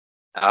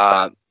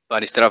 But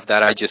instead of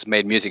that, I just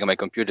made music on my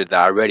computer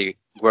that already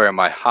were in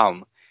my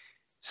home.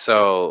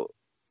 So,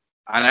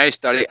 and I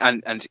started,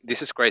 and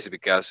this is crazy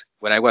because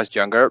when I was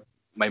younger,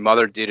 my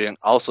mother didn't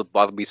also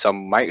bought me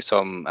some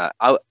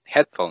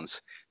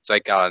headphones so I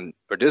can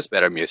produce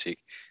better music.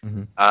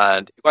 Mhm.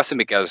 And it wasn't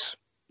because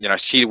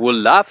she would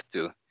love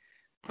to,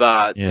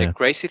 but the Yeah.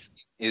 crazy thing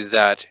is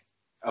that,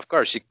 of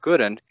course, she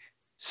couldn't.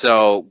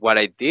 So what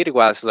I did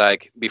was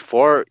like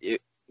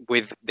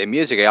with the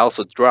music, I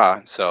also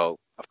draw. So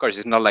of course,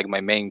 it's not like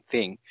my main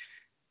thing,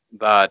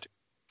 but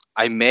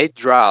I made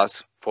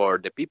draws for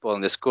the people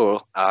in the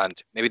school, and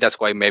maybe that's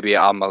why maybe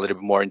I'm a little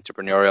bit more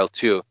entrepreneurial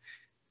too.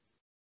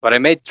 But I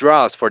made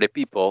draws for the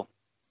people,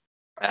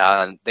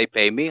 and they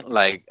pay me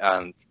like,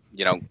 and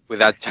with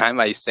that time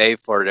I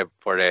saved for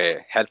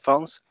the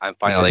headphones. I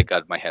finally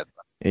got my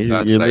headphones. So it's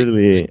You're like,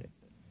 literally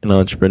an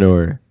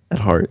entrepreneur at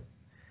heart.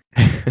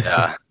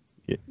 yeah.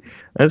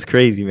 That's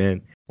crazy,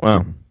 man.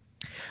 Wow.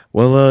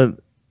 Well,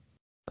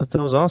 that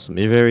was awesome.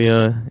 You're very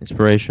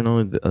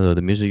inspirational.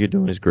 The music you're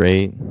doing is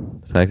great.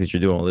 The fact that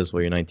you're doing all this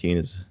while you're 19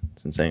 it's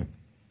insane.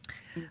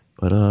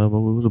 But well,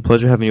 it was a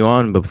pleasure having you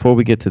on. But before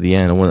we get to the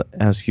end, I want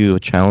to ask you a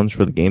challenge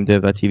for the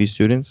GameDev.tv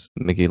students.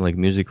 Make it like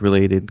music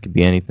related. Could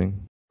be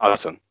anything.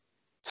 Awesome.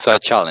 So a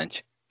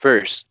challenge.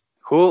 First,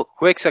 who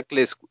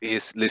exactly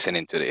is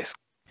listening to this?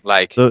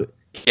 Like So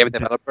game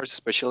developers,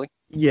 especially.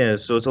 yeah,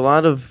 so it's a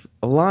lot of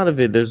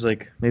it. There's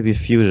like maybe a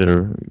few that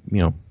are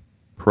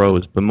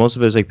pros, but most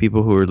of it is like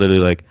people who are literally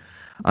like,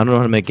 I don't know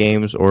how to make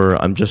games, or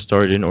I'm just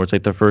starting, or it's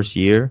like their first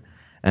year,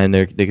 and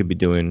they could be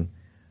doing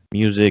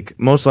music.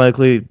 Most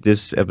likely,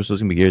 this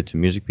episode's gonna be geared to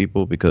music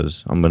people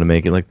because I'm gonna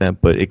make it like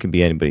that. But it could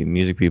be anybody: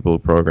 music people,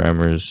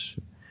 programmers,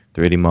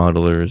 3D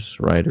modelers,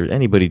 writers,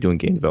 anybody doing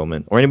game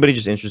development, or anybody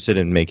just interested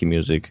in making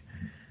music.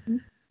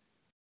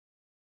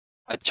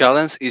 A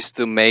challenge is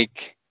to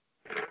make.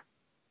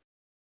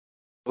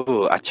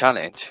 Ooh, a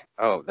challenge.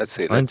 Oh, let's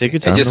see. Fine, Let's take see.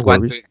 your time. I just No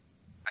want worries. to.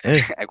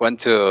 Yeah, I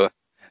want to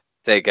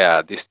take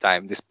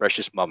this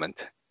precious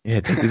moment.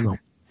 yeah. Take this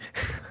moment.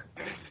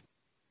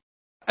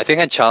 I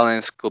think a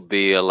challenge could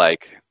be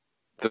like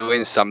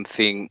doing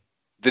something,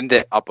 doing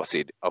the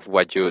opposite of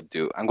what you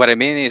do. And what I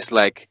mean is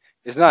like,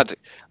 it's not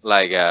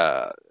like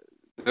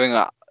doing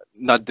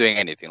not doing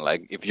anything.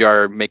 Like if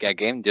you're making a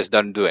game, just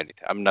don't do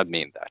anything. I'm not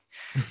meaning that.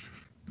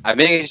 I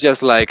mean it's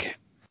just like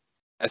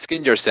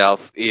asking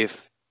yourself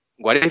if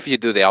what if you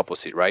do the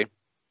opposite, right?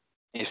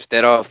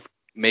 Instead of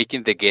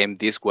making the game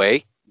this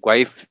way,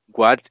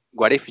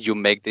 what if you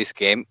make this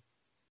game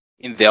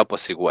in the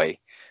opposite way?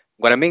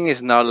 What I mean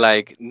is not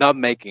like not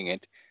making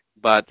it,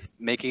 but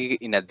making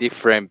it in a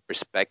different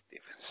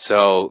perspective.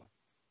 So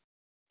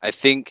I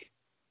think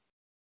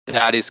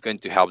that is going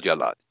to help you a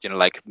lot. You know,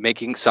 like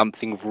making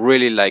something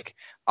really like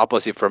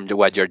opposite from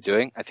what you're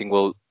doing, I think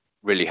will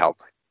really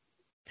help.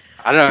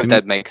 I don't know if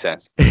that makes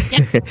sense.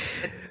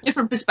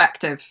 Different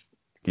perspective.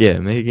 Yeah,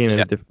 making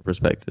a different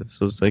perspective.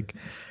 So it's like,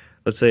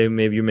 let's say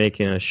maybe you're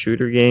making a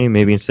shooter game,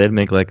 maybe instead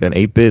make like an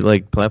 8-bit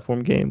like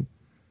platform game.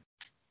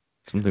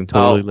 Something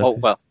totally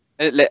well,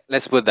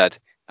 let's put that.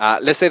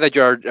 Let's say that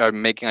you're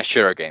making a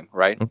shooter game,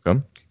 right?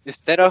 Okay.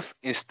 Instead of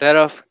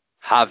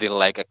having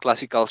like a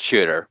classical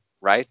shooter,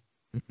 right?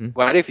 Mm-hmm.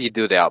 What if you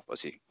do the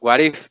opposite? What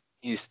if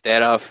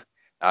instead of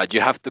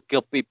you have to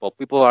kill people,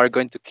 people are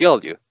going to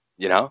kill you?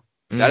 You know,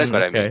 that is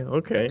what I mean.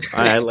 Okay,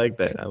 I like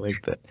that. I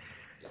like that.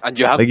 And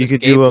you have like to you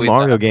could escape do a with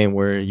Mario that. game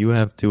where you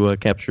have to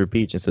capture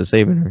Peach instead of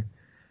saving her.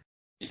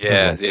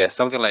 Yeah,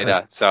 something like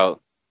Nice. that.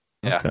 So,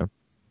 yeah. Okay.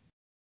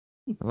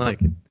 I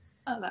like it.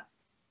 I like that.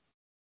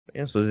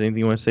 Yeah. So, is there anything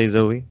you want to say,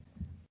 Zoe?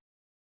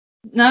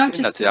 No, That's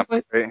just it.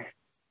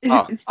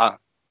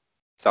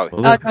 Sorry.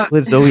 Well, no.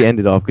 let Zoe end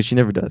it off because she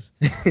never does.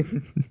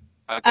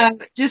 Okay.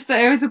 just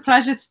that it was a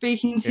pleasure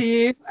speaking to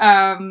you.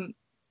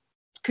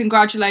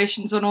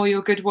 Congratulations on all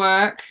your good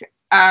work,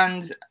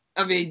 and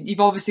I mean you've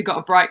obviously got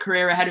a bright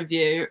career ahead of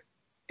you.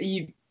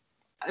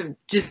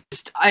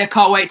 I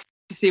can't wait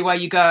to see where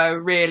you go.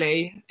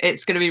 Really,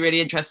 it's going to be really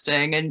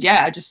interesting, and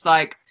yeah, just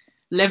like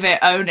live it,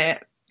 own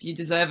it. You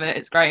deserve it.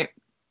 It's great.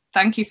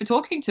 Thank you for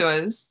talking to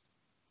us.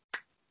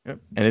 Yep.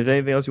 And is there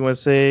anything else you want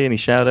to say? Any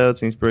shout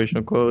outs,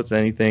 inspirational quotes,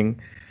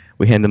 anything?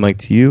 We hand the mic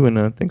to you,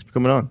 and thanks for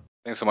coming on.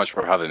 Thanks so much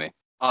for having me.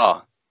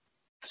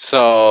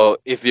 So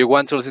if you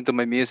want to listen to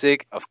my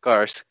music, of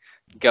course,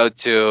 you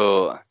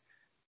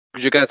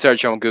can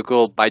search on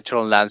Google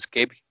Bitonal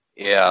Landscape.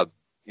 Yeah,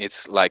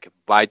 it's like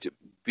Bitonal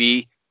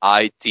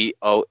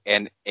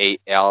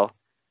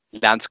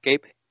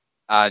Landscape.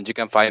 And you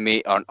can find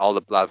me on all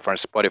the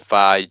platforms,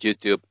 Spotify,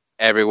 YouTube,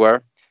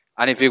 everywhere.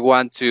 And if you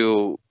want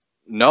to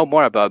know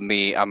more about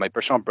me and my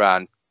personal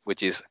brand,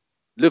 which is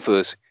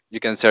Lufus,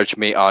 you can search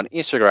me on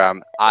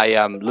Instagram. I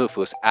am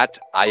Lufus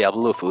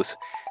 @IamLufus.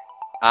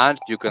 And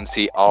you can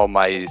see all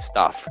my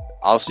stuff.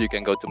 Also, you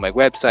can go to my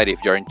website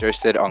if you're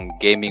interested on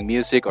gaming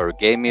music or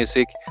game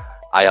music.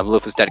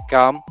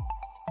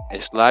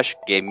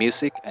 IamLufus.com/game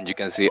music, and you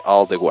can see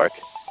all the work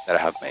that I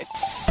have made.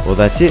 Well,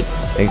 that's it.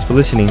 Thanks for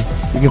listening.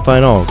 You can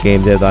find all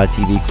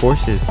GameDev.tv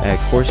courses at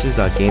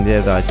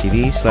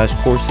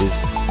courses.gamedev.tv/courses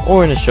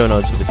or in the show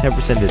notes with a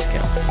 10%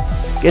 discount.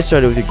 Get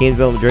started with your game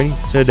development journey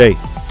today.